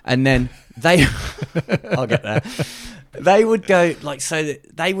 and then I'll get there. They would go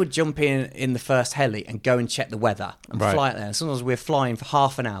they would jump in the first heli and go and check the weather and fly out there. And sometimes we're flying for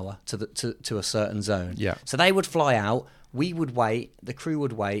half an hour to a certain zone. So they would fly out, we would wait, the crew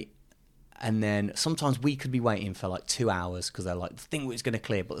would wait, and then sometimes we could be waiting for like 2 hours because they're like, the thing was going to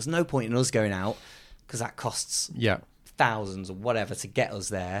clear, but there's no point in us going out because that costs thousands or whatever to get us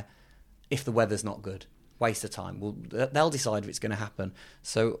there if the weather's not good. Waste of time. Well, they'll decide if it's going to happen.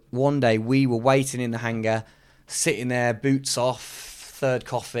 So one day we were waiting in the hangar, sitting there, boots off, third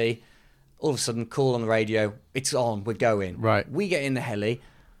coffee. All of a sudden, call on the radio. It's on. We're going. Right. We get in the heli,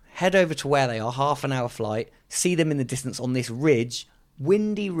 head over to where they are. 30-minute flight. See them in the distance on this ridge,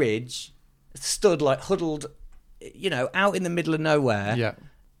 windy ridge, stood like huddled, out in the middle of nowhere. Yeah.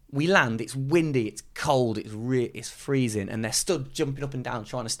 We land. It's windy. It's cold. It's freezing, and they're stood jumping up and down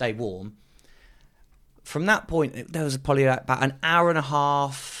trying to stay warm. From that point, there was probably about an hour and a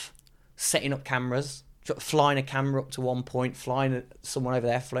half setting up cameras, flying a camera up to one point, flying someone over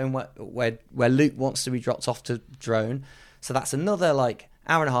there, flying where Luke wants to be dropped off to drone. So that's another like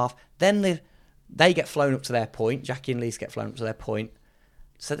hour and a half. Then they get flown up to their point. Jackie and Lise get flown up to their point.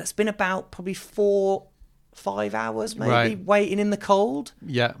 So that's been about probably 4-5 hours maybe waiting in the cold.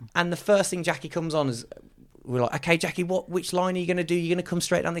 Yeah. And the first thing Jackie comes on is... We're like, okay, Jackie, which line are you going to do? You're going to come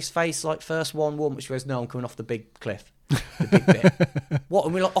straight down this face, like first one, which goes, no, I'm coming off the big cliff, the big bit. What?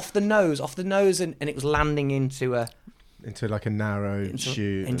 And we're like, off the nose, and it was landing into like a narrow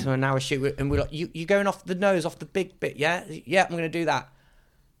chute. Into a narrow chute. And we're like, you going off the nose, off the big bit, yeah? Yeah, I'm going to do that.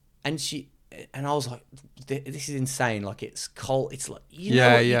 And I was like, this is insane. Like, it's cold. It's like,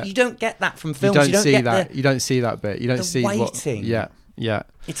 you don't get that from films. You don't see that bit. You don't see waiting. Yeah.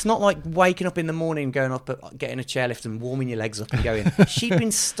 It's not like waking up in the morning, going up, getting a chairlift and warming your legs up and going. She'd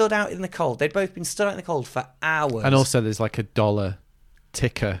been stood out in the cold. They'd both been stood out in the cold for hours. And also there's like a $1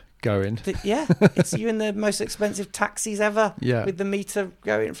 ticker going. Yeah, it's you in the most expensive taxis ever. Yeah. With the meter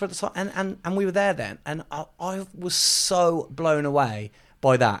going in front of the top. And we were there then. And I was so blown away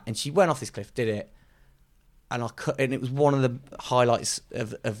by that. And she went off this cliff, did it. And and it was one of the highlights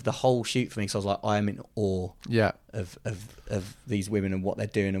of the whole shoot for me. So I was like, I am in awe of these women and what they're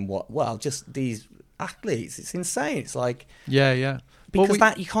doing and just these athletes. It's insane. It's like because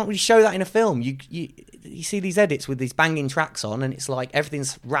that you can't really show that in a film. You see these edits with these banging tracks on, and it's like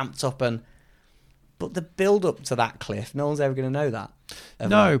everything's ramped up but the build up to that cliff, no one's ever going to know that.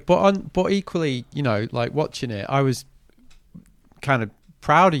 No, but equally, like watching it, I was kind of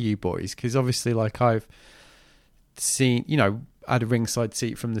proud of you boys because obviously, like I've seen, I had a ringside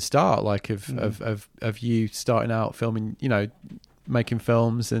seat from the start, like of you starting out filming, making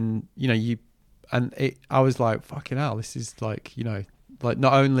films, and I was like, fucking hell, this is like, like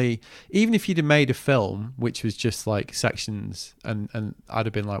not only, even if you'd have made a film which was just like sections, and I'd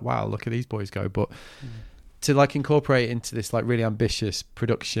have been like, wow, look at these boys go, but to like incorporate it into this like really ambitious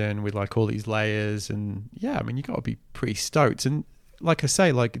production with like all these layers, and you got to be pretty stoked. And like I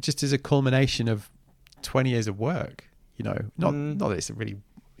say, like just as a culmination of 20 years of work, not that it's a really,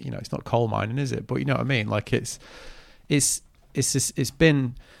 it's not coal mining, is it? But you know what I mean? Like it's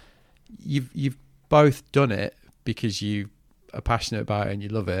been, you've both done it because you are passionate about it and you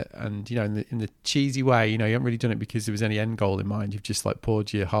love it. And, in the cheesy way, you haven't really done it because there was any end goal in mind. You've just like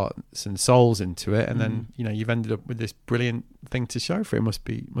poured your hearts and souls into it. And then, you've ended up with this brilliant thing to show for it. Must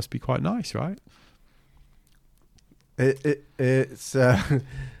be quite nice, right? It's,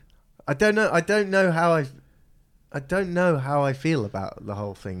 I don't know how I feel about the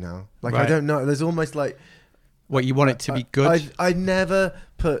whole thing now. Like, right. I don't know. There's almost like, what, you want it to be good? I never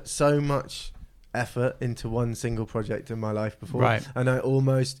put so much effort into one single project in my life before. Right. And I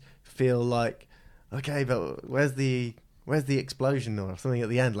almost feel like, okay, but where's the explosion or something at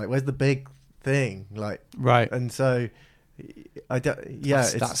the end? Like, where's the big thing? Like, right. And so I don't,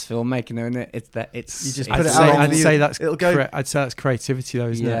 that's filmmaking though, isn't it? It's you just put it out. I'd say that's it'll go. I'd say that's creativity though,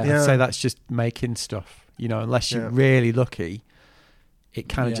 isn't it? Yeah. I'd say that's just making stuff, unless you're really lucky, it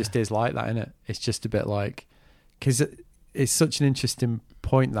kind of just is like that, isn't it? It's just a bit like, because it's such an interesting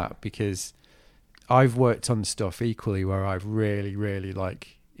point because I've worked on stuff equally where I've really, really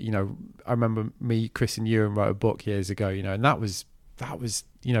like, I remember me, Chris and Ewan wrote a book years ago, and that was,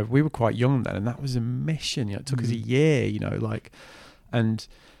 we were quite young then, and that was a mission, it took us a year, and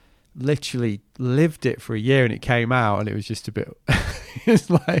literally lived it for a year, and it came out and it was just a bit, it's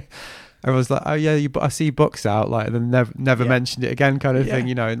like, everyone's like, oh yeah, I see books out, like, and then never mentioned it again, kind of thing,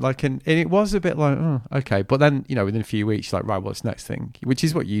 and it was a bit like, oh, okay, but then within a few weeks, like, right, what's the next thing? Which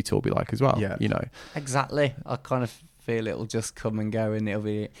is what YouTube will be like as well, Exactly. I kind of feel it'll just come and go, and it'll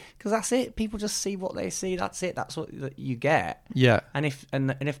be, because that's it. People just see what they see. That's it. That's what you get. Yeah. And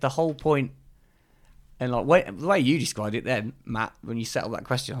if the whole point, and like the way you described it then, Matt, when you settled that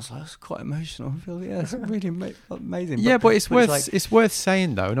question, I was like, that's quite emotional. I feel, it's really amazing. Yeah, but it's worth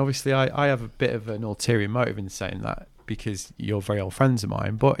saying though, and obviously I have a bit of an ulterior motive in saying that because you're very old friends of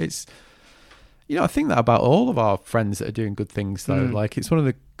mine, but it's, I think that about all of our friends that are doing good things though. Like, it's one of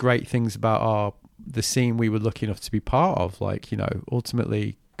the great things about the scene we were lucky enough to be part of. Like,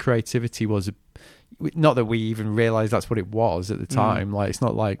 ultimately creativity was not that we even realized that's what it was at the time. Like, it's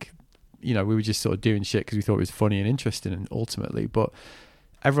not like, we were just sort of doing shit because we thought it was funny and interesting, and ultimately, but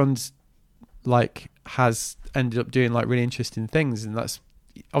everyone's like has ended up doing like really interesting things, and that's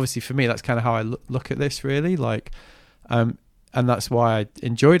obviously for me, that's kind of how I look at this really, like, and that's why I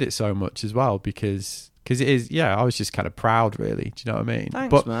enjoyed it so much as well, because it is, I was just kind of proud really. Do you know what I mean?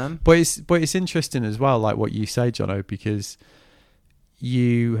 Thanks, man. But it's interesting as well, like what you say, Johno, because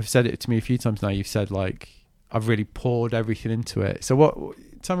you have said it to me a few times now. You've said like, I've really poured everything into it. So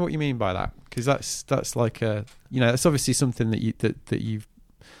tell me what you mean by that, because that's like a, that's obviously something that you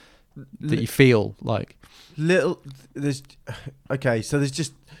feel like there's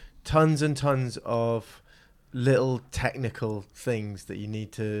just tons and tons of little technical things that you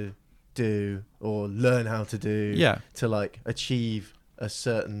need to do or learn how to do to like achieve a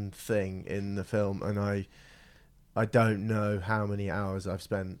certain thing in the film, and I don't know how many hours I've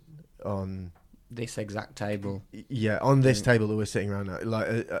spent on this exact table. On this table that we're sitting around now,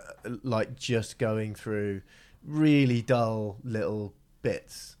 like just going through really dull little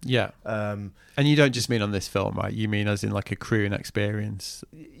bits. And you don't just mean on this film, right? You mean as in like a crewing experience.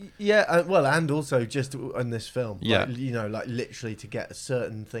 Well, and also just on this film, like, like literally to get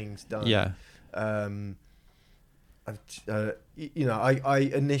certain things done. I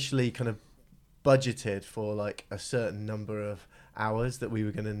initially kind of budgeted for like a certain number of hours that we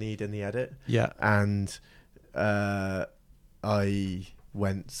were going to need in the edit. Yeah. And I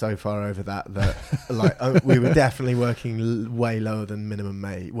went so far over that like we were definitely working way lower than minimum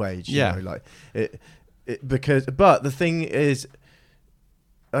wage. Yeah. You know, like but the thing is,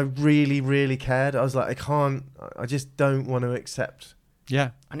 I really, really cared. I was like, I just don't want to accept. Yeah.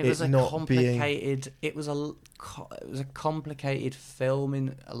 And it was a complicated. It was a complicated film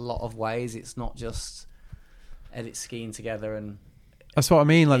in a lot of ways. It's not just edit skiing together and. That's what I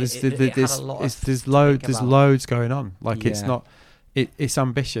mean. Like there's loads going on. Like it's not. It's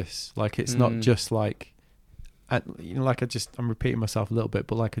ambitious. Like it's not just like, like I'm repeating myself a little bit,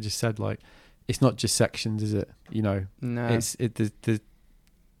 but like I just said, like it's not just sections, is it? You know, no.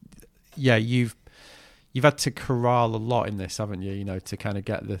 You've had to corral a lot in this, haven't you? You know, to kind of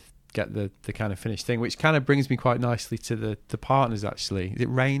get the kind of finished thing, which kind of brings me quite nicely to the partners. Actually, is it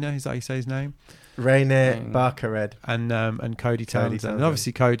Rainer? Is that how you say his name? Rainer Barkered and Cody Townsend. And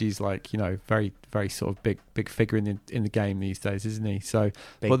obviously Cody's like, you know, very very sort of big figure in the game these days, isn't he? So,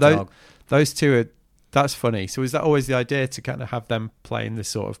 big but those two are. That's funny. So is that always the idea to kind of have them playing the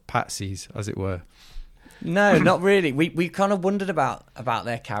sort of patsies, as it were? No, not really. We kind of wondered about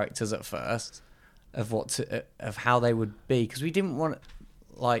their characters at first, of how they would be, because we didn't want,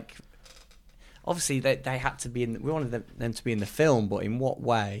 like, obviously they had to be we wanted them to be in the film, but in what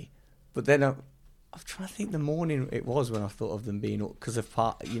way? But then I'm trying to think the morning it was when I thought of them being, because of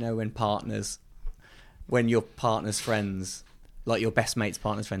when your partner's friends, like your best mate's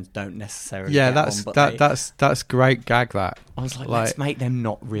partner's friends, don't necessarily get on, that's great gag. That I was like, let's make them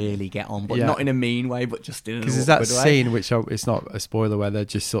not really get on, but not in a mean way, but just in an because there's awkward that way. scene which it's not a spoiler where they're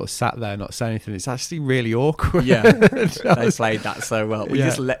just sort of sat there not saying anything. It's actually really awkward. Yeah, they played that so well. We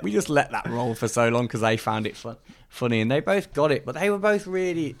just let that roll for so long because they found it funny, and they both got it. But they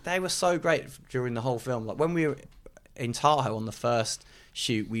were so great during the whole film. Like when we were in Tahoe on the first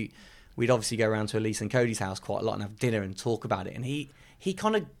shoot, we'd obviously go around to Elise and Cody's house quite a lot and have dinner and talk about it. And he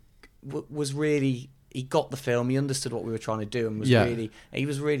kind of was really, he got the film, he understood what we were trying to do, and he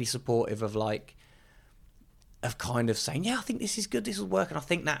was really supportive of kind of saying, yeah, I think this is good, this will work. And I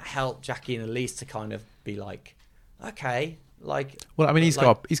think that helped Jackie and Elise to kind of be like, okay, like. Well, I mean, he's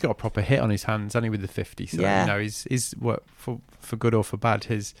got a proper hit on his hands, only with the 50. So you know, he's what for good or for bad,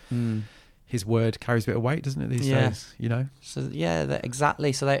 his word carries a bit of weight, doesn't it, these days, you know? So,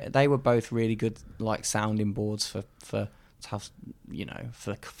 exactly. So they were both really good, like, sounding boards for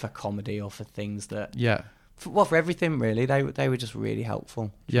comedy or for things that... Yeah. For everything, really. They were just really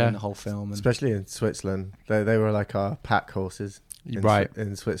helpful during the whole film. And especially in Switzerland. They were like our pack horses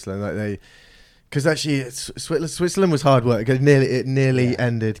in Switzerland. Like because actually, Switzerland was hard work. It nearly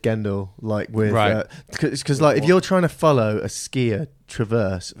ended Gendle, like with because like if you're trying to follow a skier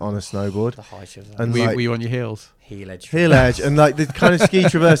traverse on a snowboard, the high traverse, and were you on your heels? Heel edge, and like the kind of ski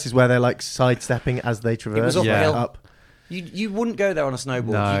traverses where they're like sidestepping as they traverse. It was uphill. Up. You wouldn't go there on a snowboard.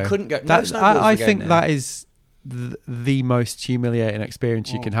 No. You couldn't go. I think that is the most humiliating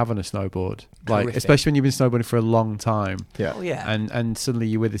experience you can have on a snowboard, like horrific. Especially when you've been snowboarding for a long time. And suddenly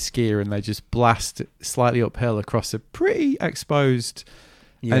you're with a skier and they just blast slightly uphill across a pretty exposed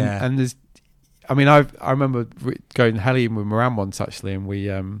and there's, I mean, I remember going heliing with Moran once actually, and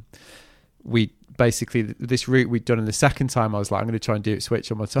we basically, this route we'd done, and the second time I was like, I'm going to try and do it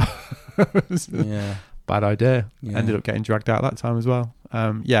switch on my toes. Bad idea. Ended up getting dragged out that time as well.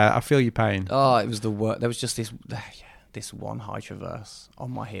 I feel your pain. Oh, it was the worst. There was just this one high traverse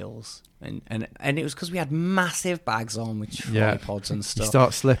on my heels, and it was because we had massive bags on with tripods and stuff. You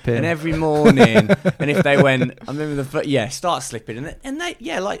start slipping, and every morning, and if they went, I remember start slipping, and they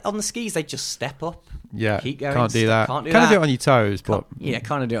like on the skis they just step up. Yeah, keep going. Can't do that. Kind of do it on your toes, but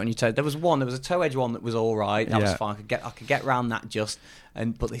kind of do it on your toes. There was a toe edge one that was all right. That was fine. I could get around that just.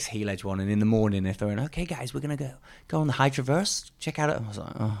 And put this heel edge one, and in the morning if they went, okay guys, we're gonna go on the high traverse, check out it. I was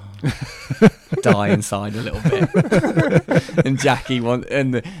like, die inside a little bit. And Jackie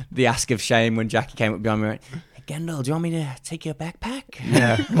and the ask of shame when Jackie came up behind me, went, hey, Gendle, do you want me to take your backpack?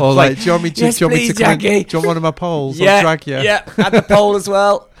 Yeah. Or like, do you want me to? Yes, do you want please, me to Jackie. Do you want one of my poles? I'll drag you. Yeah, had the pole as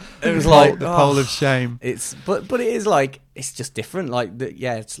well. It was like the pole of shame. It's but it is like it's just different. Like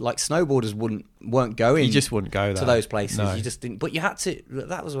it's like snowboarders weren't going. You just wouldn't go there to those places. No. You just didn't. But you had to.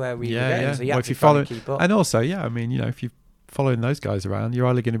 That was where we were going. Yeah. So you had if to you follow, keep up. And also, I mean, you know, if you're following those guys around, you're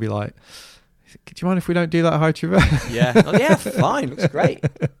either going to be like, do you mind if we don't do that high traverse? Yeah. Fine. Looks great.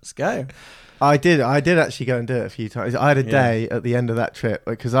 Let's go. I did actually go and do it a few times. I had a day at the end of that trip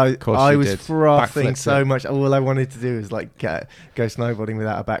because I was frothing so much. All I wanted to do was like go snowboarding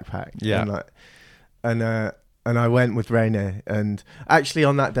without a backpack. Yeah, and I went with Rainer, and actually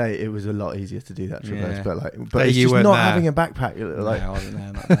on that day it was a lot easier to do that traverse. Yeah. But it's you just weren't not there. having a backpack like No, I wasn't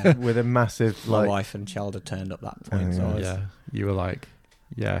there, not there. with a massive My like. wife and child had turned up that point. So I was, Yeah, you were like,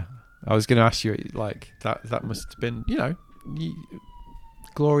 yeah. I was going to ask you, like, that must have been,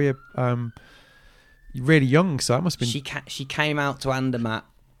 Gloria, really young, so that must have been. She came out to Andermatt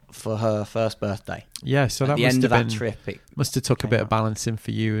for her first birthday. Yeah, so At that the must end have of been. that trip, it Must have took a came bit of out. balancing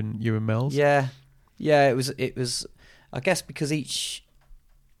for you and Mills. Yeah, it was. I guess because each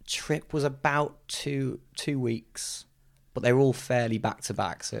trip was about two weeks, but they were all fairly back to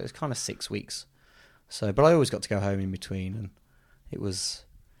back, so it was kind of 6 weeks. So, but I always got to go home in between, and it was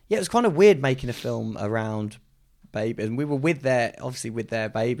kind of weird making a film around babies, and we were with their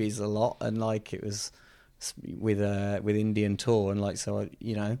babies a lot, and like it was with Indian Tour, and like so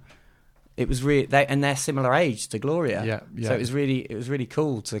it was really they're similar age to Gloria. Yeah. So it was really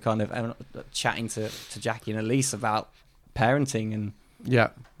cool to kind of chatting to Jackie and Elise about parenting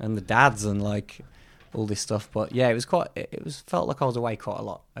and the dads and like all this stuff. But yeah, it felt like I was away quite a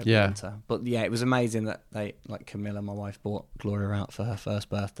lot over the winter. But yeah, it was amazing that they, like Camilla, my wife, bought Gloria out for her first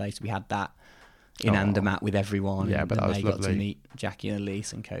birthday, so we had that in Andermatt with everyone. Yeah, and but that was they got lovely. to meet Jackie and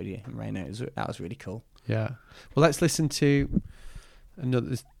Elise and Cody and Raina. That was really cool. Yeah. Well, let's listen to another.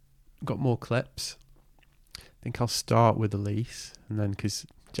 There's got more clips. I think I'll start with Elise, and then because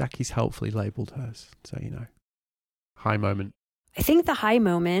Jackie's helpfully labelled hers, so high moment. I think the high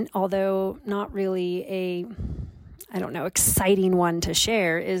moment, although not really a, exciting one to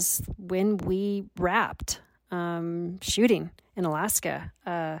share, is when we wrapped shooting in Alaska.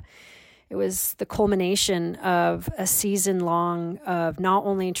 It was the culmination of a season long of not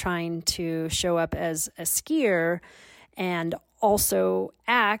only trying to show up as a skier and also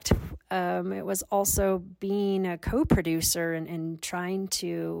act, it was also being a co-producer and trying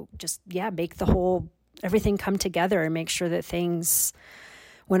to just, make everything come together and make sure that things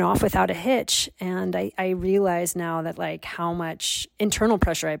went off without a hitch. And I realize now that like how much internal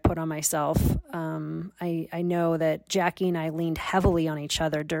pressure I put on myself. I know that Jackie and I leaned heavily on each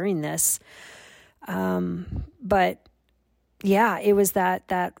other during this. But yeah, it was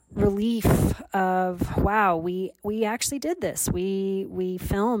that relief of, wow, we actually did this. We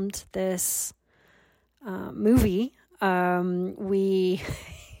filmed this movie. We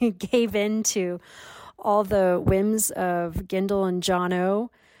gave in to all the whims of Gendle and Johno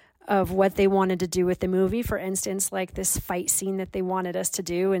of what they wanted to do with the movie. For instance, like this fight scene that they wanted us to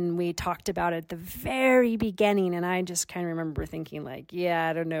do, and we talked about it at the very beginning, and I just kind of remember thinking like, yeah,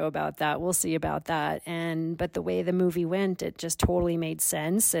 I don't know about that. We'll see about that. But the way the movie went, it just totally made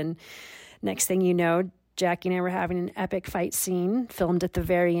sense. And next thing you know, Jackie and I were having an epic fight scene filmed at the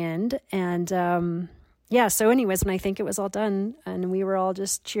very end. And so anyways, when I think it was all done and we were all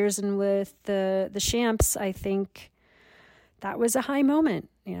just cheersing with the champs, I think that was a high moment.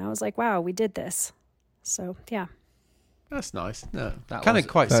 I was like, wow, we did this. So, yeah. That's nice. No, That kind was-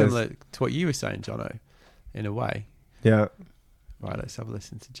 of quite that similar to what you were saying, Jono, in a way. Yeah. Right, let's have a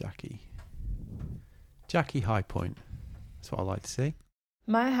listen to Jackie. Jackie High Point. That's what I like to see.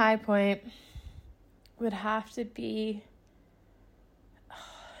 My high point would have to be,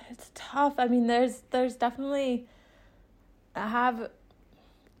 it's tough. I mean, there's definitely, I have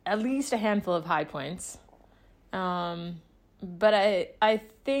at least a handful of high points. But I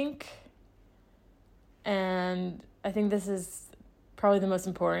think, and I think this is probably the most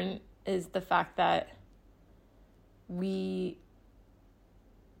important, is the fact that I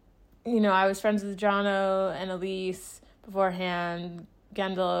was friends with Johno and Elise beforehand.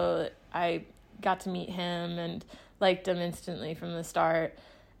 Gendle, I got to meet him and liked him instantly from the start.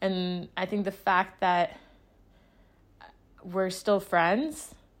 And I think the fact that we're still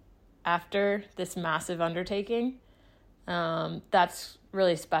friends after this massive undertaking, that's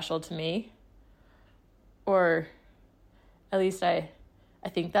really special to me. Or at least I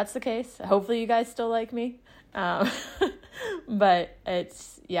think that's the case. Hopefully you guys still like me. But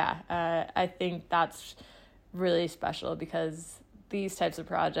it's, I think that's really special because these types of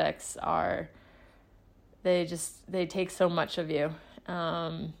projects they take so much of you.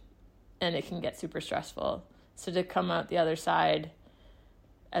 And it can get super stressful. So to come out the other side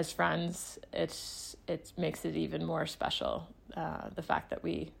as friends, it makes it even more special. The fact that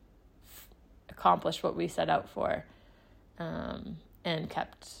we accomplished what we set out for, and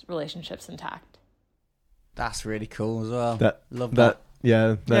kept relationships intact. That's really cool as well. Love that.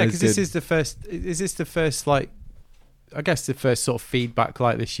 Yeah, Yeah, because this is the first. Is this the first, like, I guess the first sort of feedback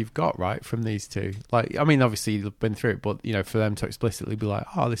like this you've got, right, from these two? Like, I mean, obviously you've been through it, but for them to explicitly be like,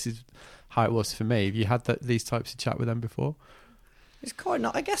 "Oh, this is how it was for me." Have you had these types of chat with them before? It's quite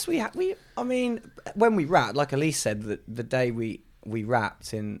not. I guess I mean, when we wrapped, like Elise said, the day we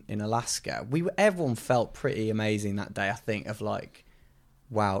wrapped in Alaska, everyone felt pretty amazing that day. I think of like,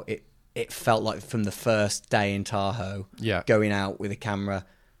 wow, it felt like from the first day in Tahoe, going out with a camera,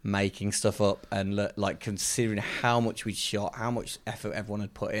 making stuff up, and like considering how much we'd shot, how much effort everyone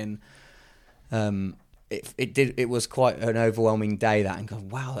had put in. It was quite an overwhelming day, that, and go,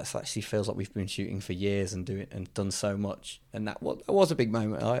 wow, that actually feels like we've been shooting for years and done so much. And that was a big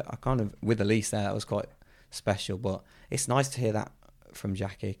moment. I kind of, with Elise there, that was quite special. But it's nice to hear that from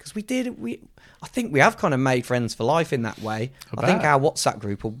Jackie, because I think we have kind of made friends for life in that way. I think our WhatsApp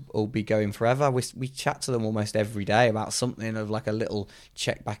group will be going forever. We chat to them almost every day about something, of like a little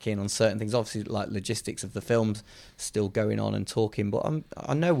check back in on certain things. Obviously, like logistics of the film's still going on and talking, but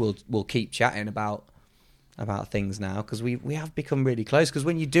I know we'll keep chatting about things now, because we have become really close. Because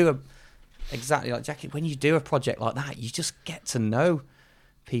when you do exactly like Jackie, when you do a project like that, you just get to know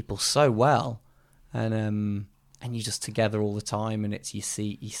people so well, and you're just together all the time, and you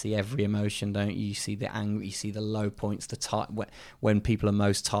see every emotion, don't you? You see the anger, you see the low points, when people are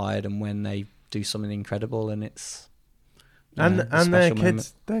most tired, and when they do something incredible, and it's and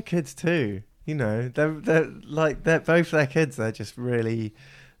their kids too. You know, they're both their kids. They're just really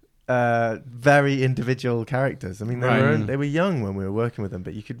very individual characters. I mean, they were young when we were working with them,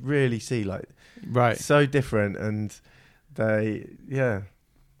 but you could really see so different, and you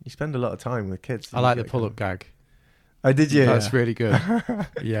spend a lot of time with kids. I like the pull-up gag. Oh, did you? That's really good.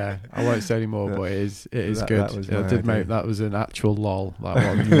 Yeah, I won't say any more, but it is good. That was an actual lol. That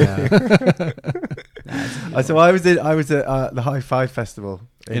one. So I was at the High Five Festival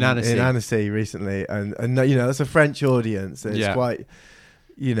in Annecy recently, and you know, that's a French audience. It's quite,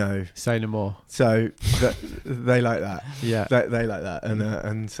 you know, say no more. So they like that. Yeah, they like that,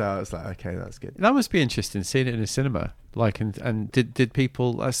 and so I was like, okay, that's good. That must be interesting seeing it in a cinema. Like, and did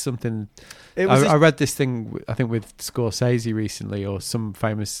people? That's something. I read this thing, I think, with Scorsese recently, or some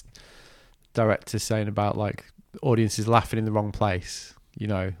famous director saying about like audiences laughing in the wrong place. You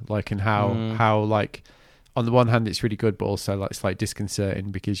know, like, and how like on the one hand it's really good, but also like it's like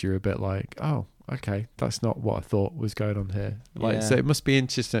disconcerting, because you're a bit like, oh, okay, that's not what I thought was going on here. Like, so it must be an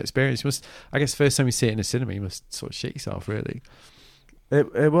interesting experience. I guess first time you see it in a cinema, you must sort of shit yourself, really.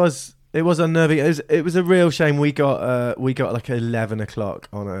 It was unnerving. It was a real shame. We got like 11 o'clock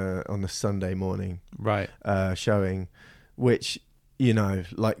on a Sunday morning, right? Showing, which, you know,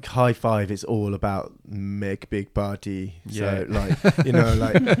 like High Five is all about make big party. So like, you know,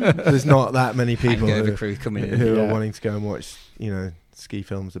 like there's not that many people who are wanting to go and watch, you know, ski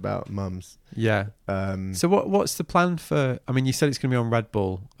films about mums. Yeah. So what's the plan for? I mean, you said it's going to be on Red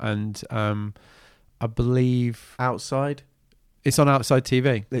Bull, and I believe Outside. It's on Outside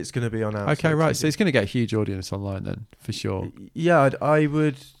TV. It's going to be on Outside. Okay, right. TV. So it's going to get a huge audience online then, for sure. Yeah, I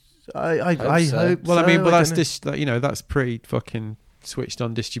would. I hope. Well, so. I mean, that's pretty fucking switched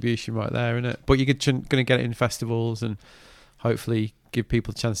on distribution right there, isn't it? But you're going to get it in festivals and hopefully give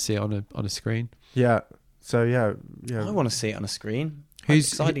people a chance to see it on a screen. Yeah. So yeah. I want to see it on a screen. I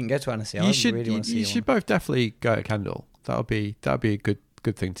didn't go to Annecy. You should both definitely go to Gendle. That'll be a good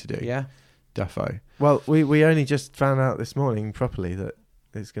thing to do. Yeah. Defo. Well, we only just found out this morning properly that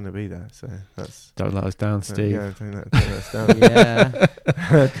it's going to be there, so that's... Don't let us down, Steve. Yeah, don't let us down. Yeah.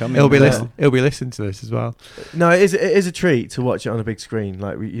 He'll be listening to this as well. No, it is a treat to watch it on a big screen.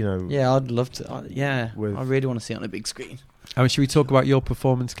 Like, Yeah, I'd love to. I really want to see it on a big screen. Should we talk about your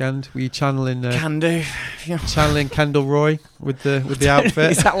performance, Gand? Were you channeling? Can do. Channeling Kendall Roy with the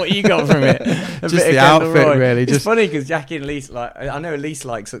outfit. Is that what you got from it? Just the outfit, Roy. Really. It's funny because Jackie and Elise I know Elise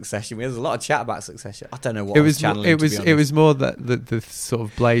likes Succession. There's a lot of chat about Succession. I don't know what it was. It was more that the sort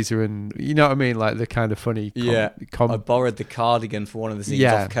of blazer, and you know what I mean, like the kind of funny. I borrowed the cardigan for one of the scenes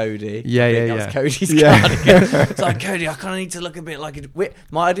off Cody. That was Cody's cardigan. It's like, Cody, I kind of need to look a bit like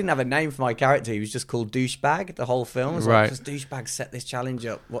I didn't have a name for my character. He was just called Douchebag the whole film. I was like, douchebag set this challenge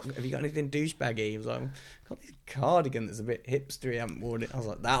up. What have you got? Anything douchebaggy? He was like, I've got this cardigan that's a bit hipstery. I haven't worn it. I was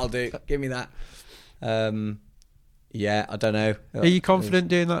like, that'll do. Give me that. I don't know. Are you confident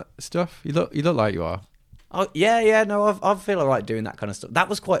doing that stuff? You look like you are. Oh yeah. No, I feel alright doing that kind of stuff. That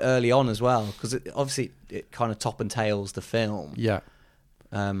was quite early on as well, because obviously it kind of top and tails the film. Yeah.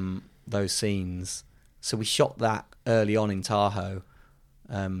 Those scenes. So we shot that early on in Tahoe.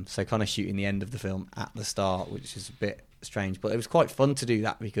 So kind of shooting the end of the film at the start, which is a bit strange, but it was quite fun to do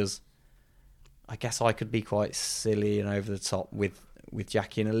that, because I guess I could be quite silly and over the top with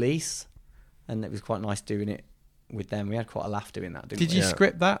Jackie and Elise, and it was quite nice doing it with them. We had quite a laugh doing that, didn't we? Did you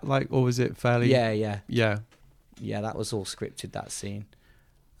script that, or was it fairly... Yeah, that was all scripted, that scene.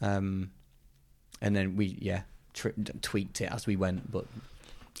 And then we tweaked it as we went. But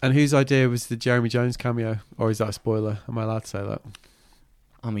And whose idea was the Jeremy Jones cameo, or is that a spoiler? Am I allowed to say that?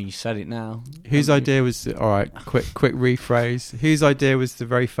 I mean, you said it now. Whose idea was? All right, quick rephrase. Whose idea was the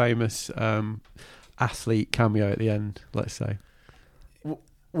very famous athlete cameo at the end? Let's say.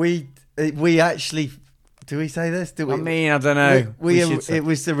 We actually. Do we say this? Do we? I mean, I don't know. It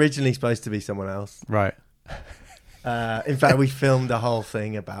was originally supposed to be someone else. Right. In fact, we filmed a whole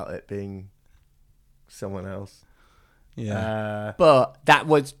thing about it being someone else. Yeah. But that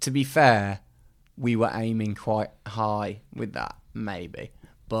was, to be fair, we were aiming quite high with that, maybe.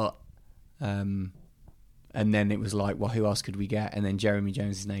 But, and then it was like, well, who else could we get? And then Jeremy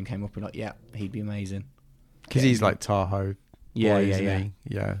Jones' name came up and like, yeah, he'd be amazing. Because he's like Tahoe. Yeah.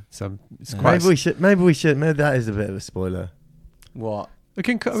 So it's quite. Maybe we should. Maybe that is a bit of a spoiler. What? We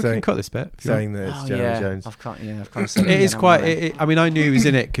can cut this bit. Saying that it's Jeremy Jones. I've kind of seen it is quite. I mean, I knew he was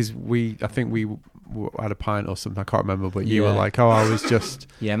in it because I think we had a pint or something. I can't remember, but you were like, "Oh, I was just."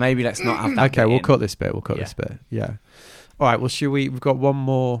 Yeah, maybe let's not have that. Okay, we'll cut this bit. This bit. Yeah. All right. Well, we've got one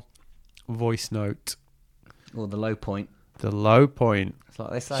more voice note. Or the low point. The low point. It's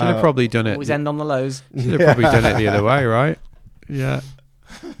like they say. Should have probably done it. Always end on the lows. Should have probably done it the other way, right? Yeah.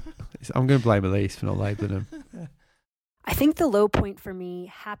 I'm going to blame Elise for not labeling him. I think the low point for me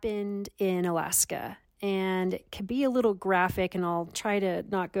happened in Alaska, and it can be a little graphic, and I'll try to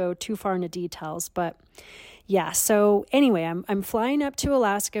not go too far into details, but yeah. So anyway, I'm flying up to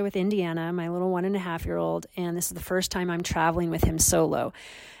Alaska with Indiana, my little 1.5-year-old, and this is the first time I'm traveling with him solo,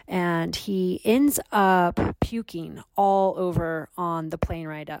 and he ends up puking all over on the plane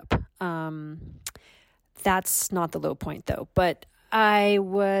ride up. That's not the low point though, but I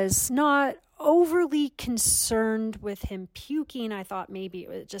was not overly concerned with him puking. I thought maybe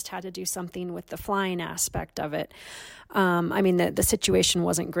it just had to do something with the flying aspect of it. I mean, the situation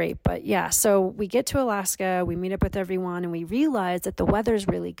wasn't great, but yeah. So we get to Alaska, we meet up with everyone, and we realize that the weather's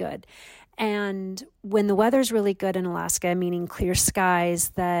really good. And when the weather's really good in Alaska, meaning clear skies,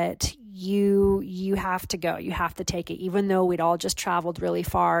 that you have to go. You have to take it. Even though we'd all just traveled really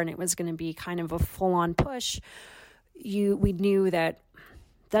far and it was going to be kind of a full-on push, we knew that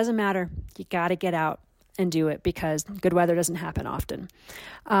doesn't matter. You got to get out and do it because good weather doesn't happen often.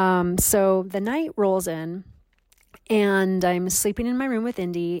 So the night rolls in and I'm sleeping in my room with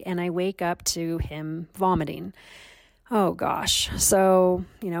Indy and I wake up to him vomiting. Oh gosh. So,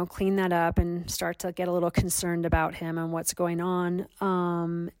 clean that up and start to get a little concerned about him and what's going on.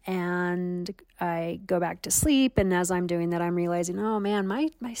 And I go back to sleep. And as I'm doing that, I'm realizing, oh man,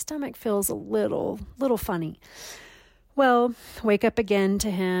 my stomach feels a little funny. Well, wake up again to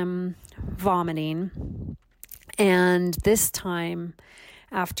him vomiting. And this time,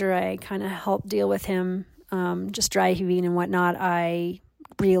 after I kind of help deal with him, just dry heaving and whatnot, I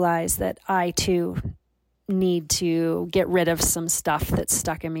realized that I too need to get rid of some stuff that's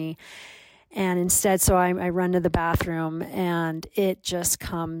stuck in me. And instead, so I run to the bathroom and it just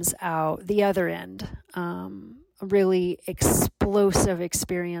comes out the other end. A really explosive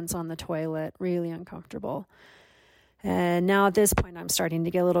experience on the toilet, really uncomfortable. And now at this point, I'm starting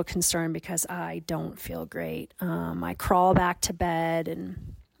to get a little concerned because I don't feel great. I crawl back to bed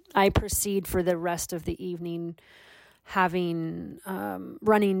and I proceed for the rest of the evening having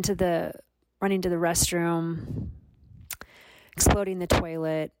running to the restroom, exploding the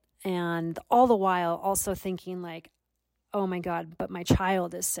toilet, and all the while also thinking like, oh my God, but my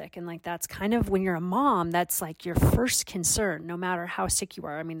child is sick. And like, that's kind of when you're a mom, that's like your first concern, no matter how sick you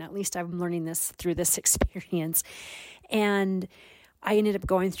are. I mean, at least I'm learning this through this experience. And I ended up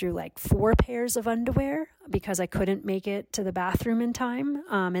going through like 4 pairs of underwear because I couldn't make it to the bathroom in time.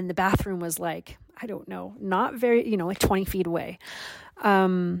 And the bathroom was like, I don't know, not very, like 20 feet away.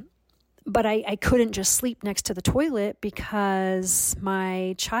 But I couldn't just sleep next to the toilet because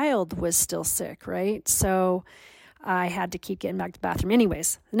my child was still sick, right? So I had to keep getting back to the bathroom.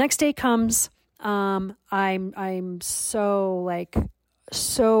 Anyways, the next day comes. I'm so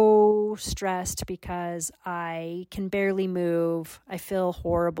stressed because I can barely move. I feel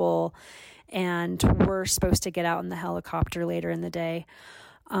horrible, and we're supposed to get out in the helicopter later in the day.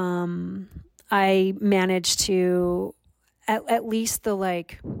 I managed to at least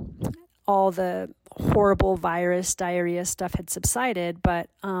all the horrible virus diarrhea stuff had subsided, but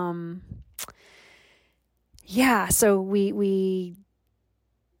so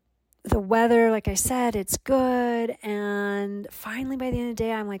the weather, like I said, it's good. And finally by the end of the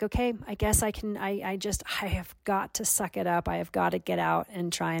day, I'm like, okay, I guess I have got to suck it up. I have got to get out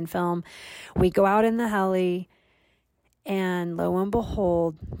and try and film. We go out in the heli and lo and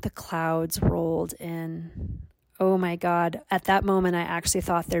behold, the clouds rolled in oh my God, at that moment, I actually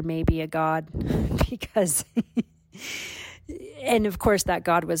thought there may be a God because, and of course that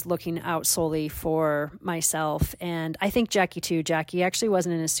God was looking out solely for myself. And I think Jackie too. Jackie actually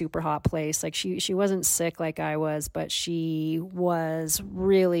wasn't in a super hot place. Like she wasn't sick like I was, but she was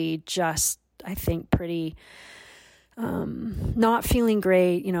really just, I think, pretty not feeling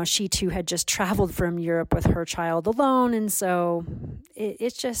great. You know, she too had just traveled from Europe with her child alone. And so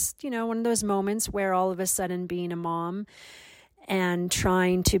it's just, you know, one of those moments where all of a sudden being a mom and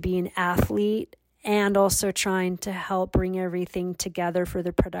trying to be an athlete and also trying to help bring everything together for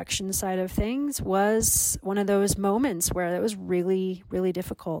the production side of things was one of those moments where it was really, really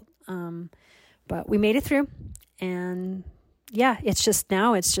difficult. But we made it through, and yeah, it's just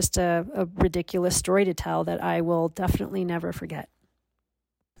a ridiculous story to tell that I will definitely never forget.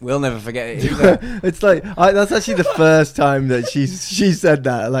 We'll never forget it either. It's like that's actually the first time that she said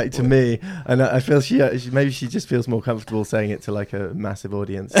that, like, to me, and I feel she maybe she just feels more comfortable saying it to like a massive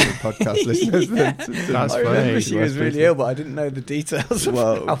audience of podcast listeners. Yeah. That's I remember funny. she was really ill, but I didn't know the details.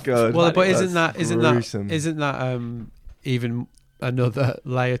 Well, God. Well, but isn't gruesome. that even another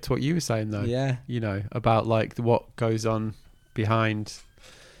layer to what you were saying though? Yeah. You know, about like what goes on behind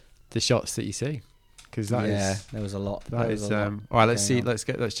the shots that you see, because there was a lot. That is all right. Let's see. Let's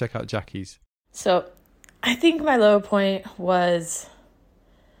check out Jackie's. So I think my low point was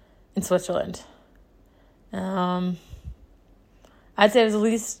in Switzerland. I'd say it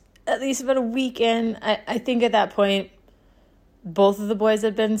was at least about a week in. I think at that point both of the boys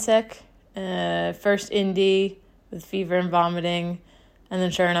had been sick. First Indy with fever and vomiting, and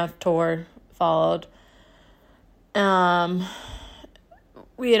then sure enough Tor followed.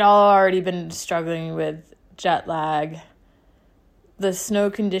 We had all already been struggling with jet lag. The snow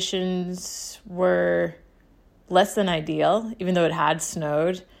conditions were less than ideal, even though it had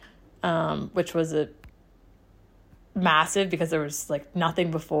snowed, which was a massive because there was like nothing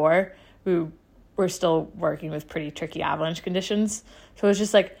before. We were still working with pretty tricky avalanche conditions. So it was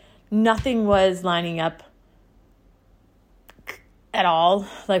just like nothing was lining up at all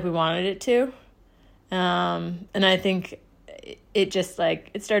like we wanted it to. And I think it just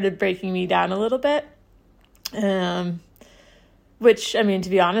like, it started breaking me down a little bit. Which, I mean, to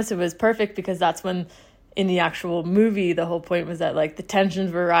be honest, it was perfect because that's when in the actual movie, the whole point was that like the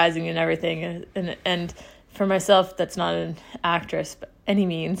tensions were rising and everything. And for myself, that's not an actress by any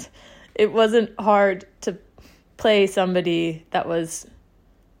means. It wasn't hard to play somebody that was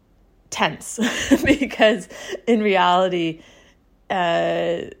tense because in reality,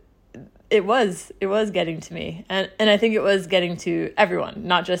 it was getting to me, and I think it was getting to everyone,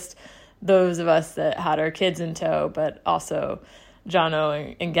 not just those of us that had our kids in tow, but also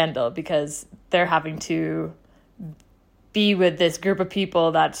Johno and Gendle, because they're having to be with this group of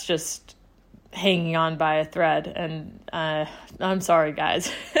people that's just hanging on by a thread. And I'm sorry, guys,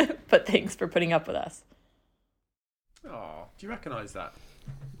 but thanks for putting up with us. Oh, do you recognise that?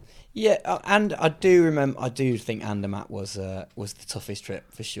 Yeah, and I do think Andermatt was the toughest trip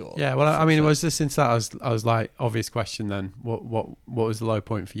for sure. Yeah, well, I mean, it was just since that I was like, obvious question then. What was the low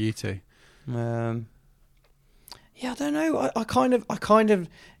point for you two? Yeah, I don't know. I kind of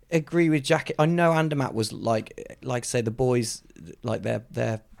agree with Jack. I know Andermatt was like say the boys, like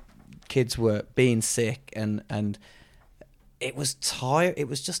their kids were being sick, and it was It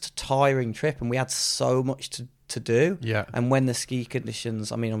was just a tiring trip, and we had so much to do. Yeah. And when the ski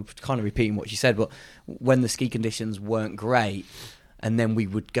conditions, I mean, I'm kind of repeating what you said, but when the ski conditions weren't great, and then we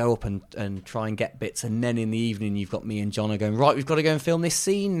would go up and try and get bits, and then in the evening you've got me and Johno going, right, we've got to go and film this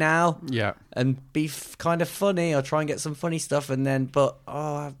scene now. Yeah. And be kind of funny, or try and get some funny stuff, and then,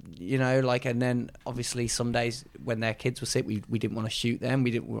 and then obviously some days when their kids were sick, we didn't want to shoot them.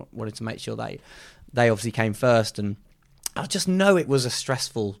 We wanted to make sure they obviously came first, and I just know it was a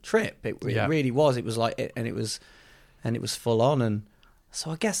stressful trip. It really was. It was like it, and it was full on. And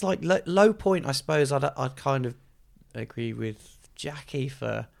so I guess like low point, I suppose I'd kind of agree with Jackie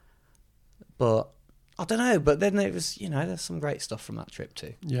but I don't know. But then it was, there's some great stuff from that trip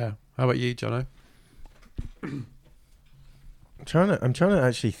too. Yeah. How about you, Johno? I'm trying to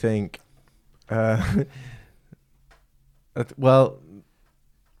actually think. Well,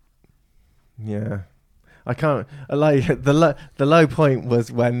 yeah. I can't. Like the low point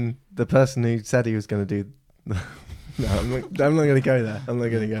was when the person who said he was going to do. No, I'm not going to go there. I'm not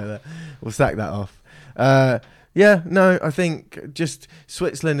going to go there. We'll sack that off. Yeah, no, I think just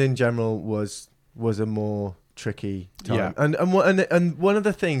Switzerland in general was a more tricky time. Yeah. And one of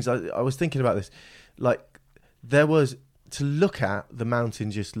the things I was thinking about this, like there was to look at the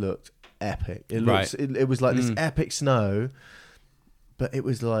mountain just looked epic. It was like this epic snow. but it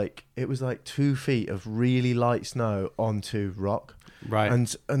was like 2 feet of really light snow onto rock. Right.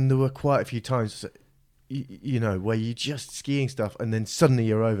 And there were quite a few times, you know, where you're just skiing stuff and then suddenly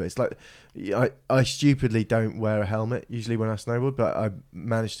you're over. It's like I stupidly don't wear a helmet usually when I snowboard, but I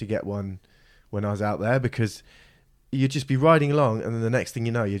managed to get one when I was out there, because you'd just be riding along and then the next thing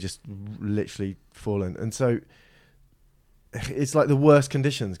you know, you're just literally falling. And so it's like the worst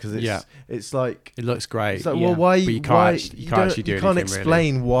conditions, because it's like it looks great. It's like, well, why? But you can't actually do you can't anything,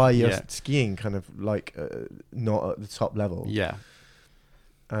 explain really. why you're skiing kind of like not at the top level. Yeah.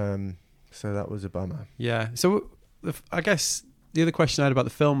 So that was a bummer. Yeah. So I guess the other question I had about the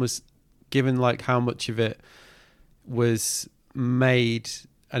film was, given like how much of it was made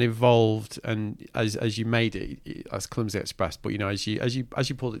and evolved, and as you made it, as clumsily expressed, but you know, as you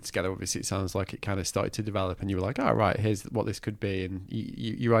pulled it together, obviously it sounds like it kind of started to develop, and you were like, oh right, here's what this could be, and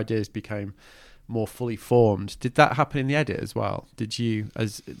your ideas became more fully formed. Did that happen in the edit as well? Did you,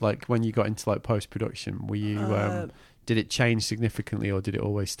 as like when you got into like post-production, were you did it change significantly, or did it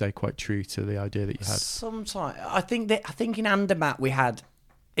always stay quite true to the idea that you had? Sometimes I think in Andermatt we had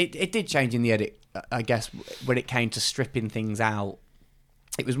it did change in the edit, I guess, when it came to stripping things out.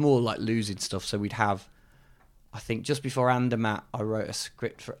 It was more like losing stuff. So we'd have, I think just before Andermatt, I wrote a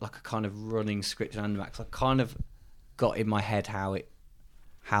script for like a kind of running script in Andermatt, because I kind of got in my head how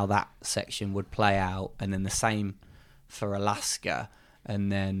that section would play out, and then the same for Alaska,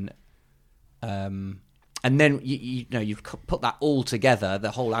 and then you know, you've put that all together.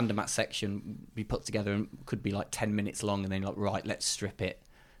 The whole Andermatt section we put together and could be like 10 minutes long, and then like, right, let's strip it,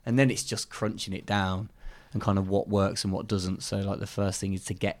 and then it's just crunching it down and kind of what works and what doesn't. So like the first thing is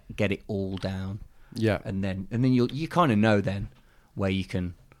to get it all down. Yeah. And then you kind of know then where you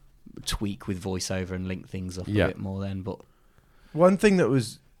can tweak with voiceover and link things up a bit more then. But one thing that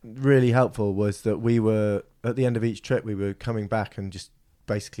was really helpful was that we were, at the end of each trip, we were coming back and just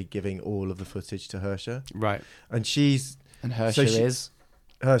basically giving all of the footage to Hersha. Right. And Hersha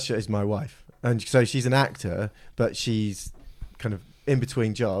is my wife. And so she's an actor, but she's kind of in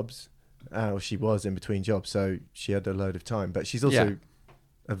between jobs. Or she was in between jobs, so she had a load of time. But she's also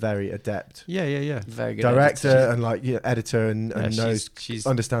a very adept, very good director and like editor, and knows,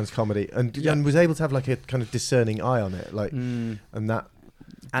 understands comedy, and was able to have like a kind of discerning eye on it, like and that.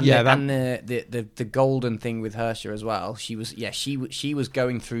 And the golden thing with Hersha as well. She was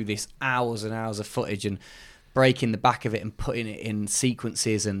going through this hours and hours of footage and breaking the back of it and putting it in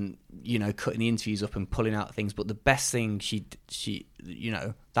sequences, and you know, cutting the interviews up and pulling out things. But the best thing she you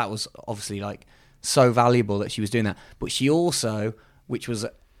know, that was obviously like so valuable that she was doing that. But she also, which was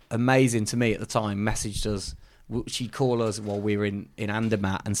amazing to me at the time, messaged us. She'd call us while we were in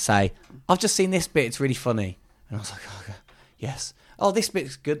Andermatt and say, "I've just seen this bit. It's really funny." And I was like, "Oh, yes. Oh, this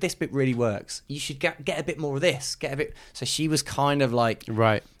bit's good. This bit really works. You should get a bit more of this. Get a bit." So she was kind of like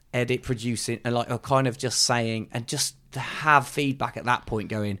edit producing and like kind of just saying, and just to have feedback at that point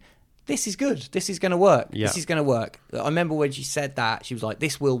going, this is good, this is going to work, this is going to work. I remember when she said that, she was like,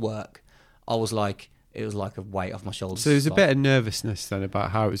 this will work. I was like, it was like a weight off my shoulders. So there was a bit of nervousness then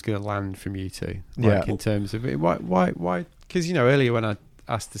about how it was going to land from you two, like in terms of it. Why? Because you know, earlier when I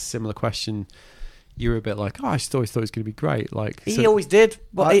asked a similar question, you were a bit like, oh, I just always thought it was going to be great. Like he always did,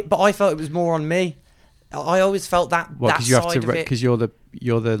 but I felt it was more on me. I always felt that because you have to, because you're the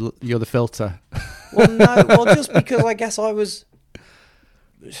filter. Well, no, just because I guess I was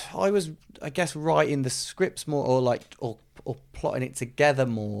I guess writing the scripts more, or plotting it together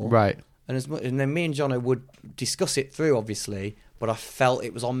more, right? And then me and Johno would discuss it through, obviously, but I felt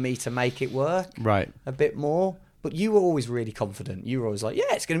it was on me to make it work, right, a bit more. But you were always really confident. You were always like, yeah,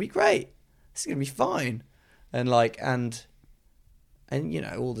 it's going to be great. It's going to be fine, and you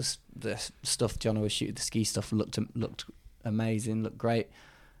know, all the stuff Johno was shooting, the ski stuff looked amazing, looked great,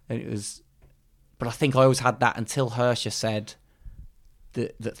 and it was. But I think I always had that until Hersha said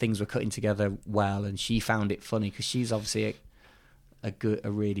that things were cutting together well, and she found it funny because she's obviously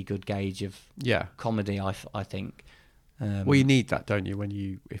a really good gauge of comedy. I think. Well, you need that, don't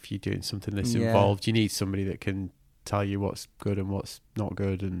you? If you're doing something that's involved, you need somebody that can tell you what's good and what's not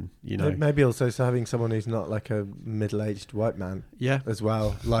good, and you know, maybe also having someone who's not like a middle-aged white man, as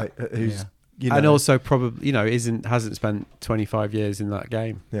well, like who's you know, and also probably, you know, hasn't spent 25 years in that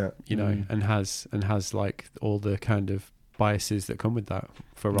game, you know, and has like all the kind of biases that come with that,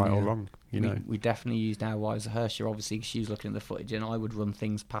 for right or wrong, you know. We definitely used our wives. Hersha, obviously, 'cause she was looking at the footage, and I would run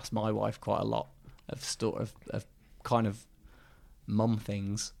things past my wife quite a lot of kind of mum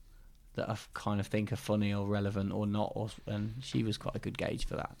things that I kind of think are funny or relevant or not, and she was quite a good gauge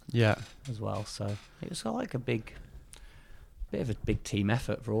for that, as well. So it was like a bit of a big team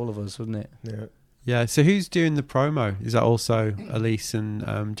effort for all of us, wasn't it? Yeah. So who's doing the promo? Is that also Elise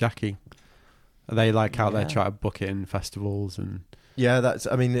and Jackie? Are they like out there trying to book it in festivals and? Yeah, that's.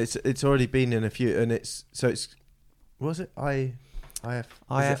 I mean, it's already been in a few, and it's was it IF3?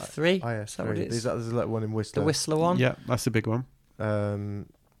 IF3. Is that there's one in Whistler? The Whistler one. Yeah, that's a big one.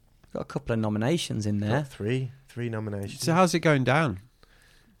 Got a couple of nominations in there. Got three nominations. So how's it going down?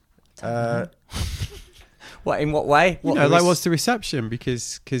 What, in what way? What's the reception?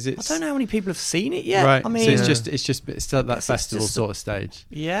 Because it's. I don't know how many people have seen it yet. Right. I mean, so it's still at that festival sort of stage.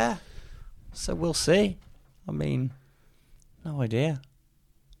 Yeah. So we'll see. I mean, no idea.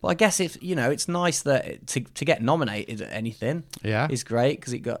 Well, I guess it's nice that to get nominated at anything. Yeah. Is great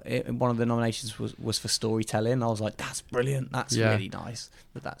because one of the nominations was for storytelling. I was like, that's brilliant. That's really nice.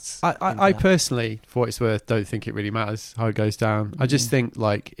 But that's. I personally, for what it's worth, don't think it really matters how it goes down. I just think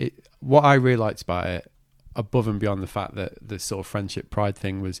what I really liked about it, above and beyond the fact that the sort of friendship pride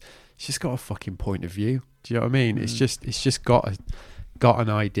thing was, it's just got a fucking point of view. Do you know what I mean? It's just got an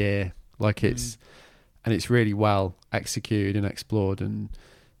idea. Like and it's really well executed and explored, and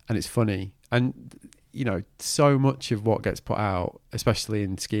it's funny. And so much of what gets put out, especially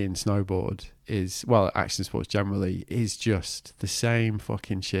in ski and snowboard, action sports generally, is just the same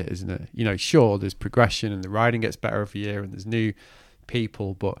fucking shit, isn't it? Sure, there's progression and the riding gets better every year and there's new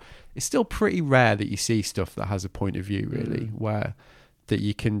people, but it's still pretty rare that you see stuff that has a point of view, really, where that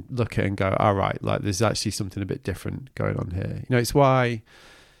you can look at and go, all right, like there's actually something a bit different going on here. It's why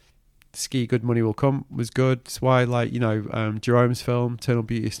Ski Good Money Will Come was good. It's why Jerome's film Eternal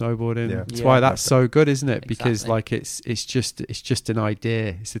Beauty of Snowboarding, it's why that's so good, isn't it? Because it's just an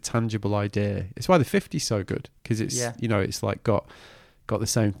idea, it's a tangible idea. It's why the 50's so good, because it's it's like got the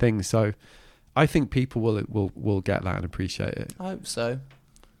same thing. So I think people will get that and appreciate it. I hope so.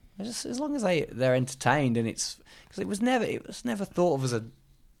 Just as long as they're entertained, and it's because it was never thought of as a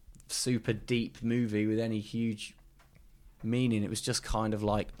super deep movie with any huge meaning. It was just kind of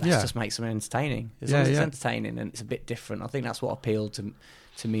like, let's just make something entertaining. As long as it's entertaining and it's a bit different. I think that's what appealed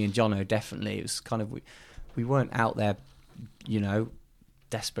to me and Johno. Definitely, it was kind of we weren't out there,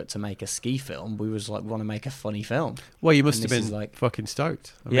 desperate to make a ski film. We was like, we want to make a funny film. Well, you must have been like fucking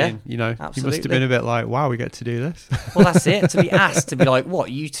stoked. I mean, you absolutely. must have been a bit like, wow, we get to do this. Well, that's it. To be asked to be like,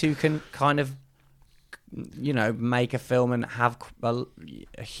 what, you two can kind of, make a film and have a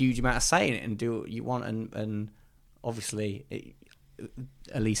huge amount of say in it and do what you want. And obviously,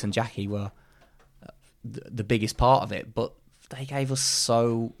 Elise and Jackie were the biggest part of it, but they gave us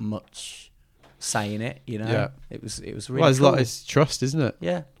so much say in it. It was really there's cool. a lot of trust, isn't it?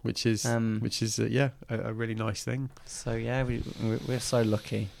 Yeah, which is a really nice thing. So we're so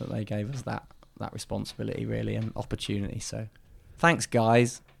lucky that they gave us that responsibility, really, and opportunity. So thanks,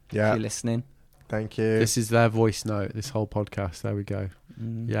 guys, if you're listening. Thank you. This is their voice note, this whole podcast. There we go.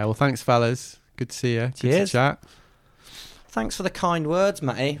 Yeah, well, thanks, fellas. Good to see you. Cheers. Good to chat. Thanks for the kind words,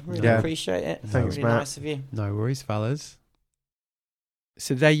 Matty. Really appreciate it. Thanks, really Matt. Nice of you. No worries, fellas.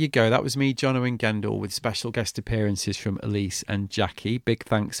 So there you go. That was me, Johno and Gendle, with special guest appearances from Elise and Jackie. Big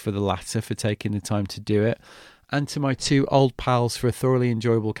thanks for the latter for taking the time to do it. And to my two old pals for a thoroughly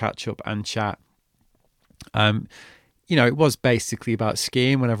enjoyable catch-up and chat. It was basically about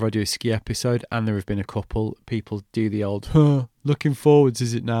skiing whenever I do a ski episode, and there have been a couple people do the old, looking forwards,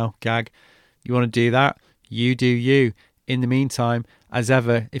 is it now, gag. You want to do that? You do you. In the meantime, as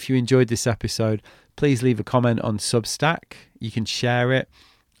ever, if you enjoyed this episode, please leave a comment on Substack. You can share it.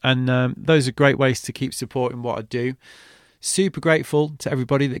 And those are great ways to keep supporting what I do. Super grateful to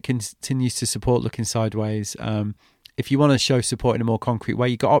everybody that continues to support Looking Sideways. If you want to show support in a more concrete way,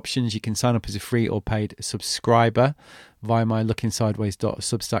 you've got options. You can sign up as a free or paid subscriber via my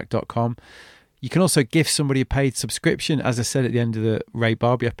lookingsideways.substack.com. You can also give somebody a paid subscription. As I said at the end of the Ray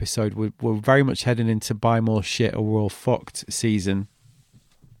Barbie episode, we're very much heading into buy more shit or we're all fucked season,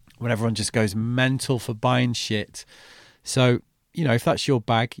 when everyone just goes mental for buying shit. So, if that's your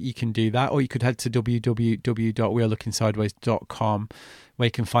bag, you can do that. Or you could head to www.wearelookingsideways.com, where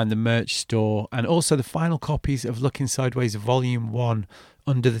you can find the merch store and also the final copies of Looking Sideways Volume 1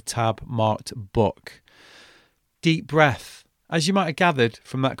 under the tab marked book. Deep breath. As you might have gathered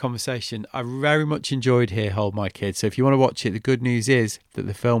from that conversation, I very much enjoyed Here Hold My Kid. So if you want to watch it, the good news is that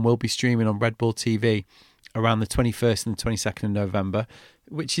the film will be streaming on Red Bull TV around the 21st and the 22nd of November,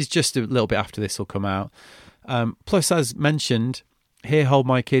 which is just a little bit after this will come out. Plus, as mentioned, Here Hold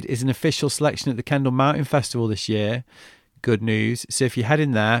My Kid is an official selection at the Kendall Mountain Festival this year. Good news. So if you head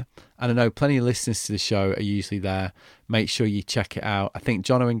in there, and I know plenty of listeners to the show are usually there, make sure you check it out. I think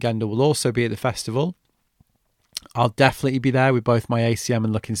Johno and Gendle will also be at the festival. I'll definitely be there with both my ACM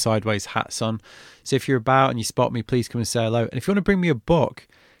and Looking Sideways hats on. So if you're about and you spot me, please come and say hello. And if you want to bring me a book,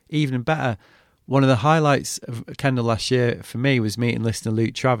 even better, One of the highlights of Gendle last year for me was meeting listener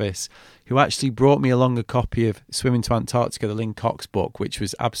Luke Travis, who actually brought me along a copy of Swimming to Antarctica, the Lynn Cox book, which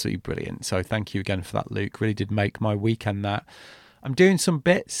was absolutely brilliant. So thank you again for that, Luke. Really did make my weekend that. I'm doing some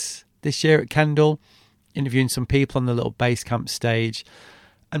bits this year at Gendle, interviewing some people on the little base camp stage,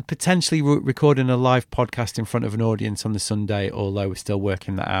 and potentially recording a live podcast in front of an audience on the Sunday, although we're still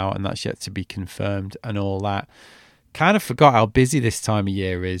working that out and that's yet to be confirmed and all that. Kind of forgot how busy this time of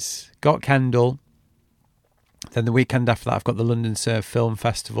year is. Got Gendle. Then the weekend after that, I've got the London Surf Film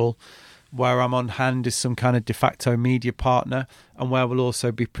Festival, where I'm on hand as some kind of de facto media partner, and where we'll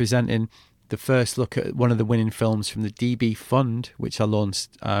also be presenting the first look at one of the winning films from the DB Fund, which I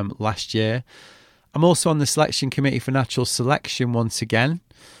launched last year. I'm also on the selection committee for Natural Selection once again,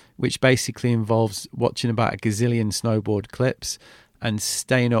 which basically involves watching about a gazillion snowboard clips and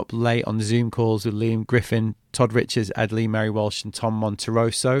staying up late on Zoom calls with Liam Griffin, Todd Richards, Ed Lee, Mary Walsh and Tom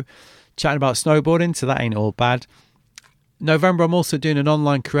Monterosso, chatting about snowboarding, so that ain't all bad. November, I'm also doing an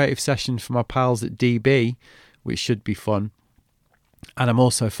online creative session for my pals at DB, which should be fun. And I'm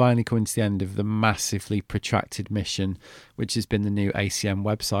also finally coming to the end of the massively protracted mission, which has been the new ACM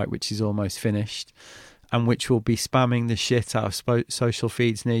website, which is almost finished, and which will be spamming the shit out of social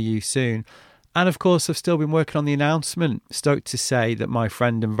feeds near you soon. And of course, I've still been working on the announcement. Stoked to say that my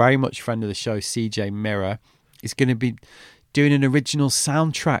friend and very much friend of the show, CJ Mirror, is going to be doing an original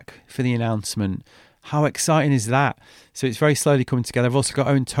soundtrack for the announcement. How exciting is that? So it's very slowly coming together. I've also got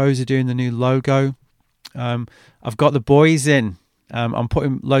Owen Tozer doing the new logo. I've got the boys in. I'm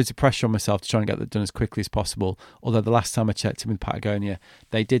putting loads of pressure on myself to try and get that done as quickly as possible. Although the last time I checked in with Patagonia,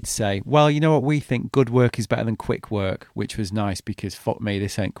 they did say, well, you know what, we think good work is better than quick work, which was nice because fuck me,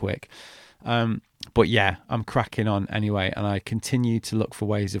 this ain't quick. But yeah, I'm cracking on anyway, and I continue to look for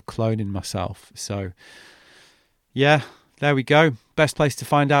ways of cloning myself. So yeah, there we go. Best place to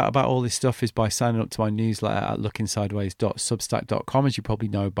find out about all this stuff is by signing up to my newsletter at lookingsideways.substack.com, as you probably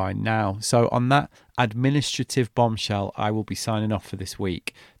know by now. So on that administrative bombshell, I will be signing off for this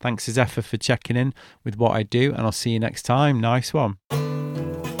week. Thanks as ever for checking in with what I do, and I'll see you next time. Nice one.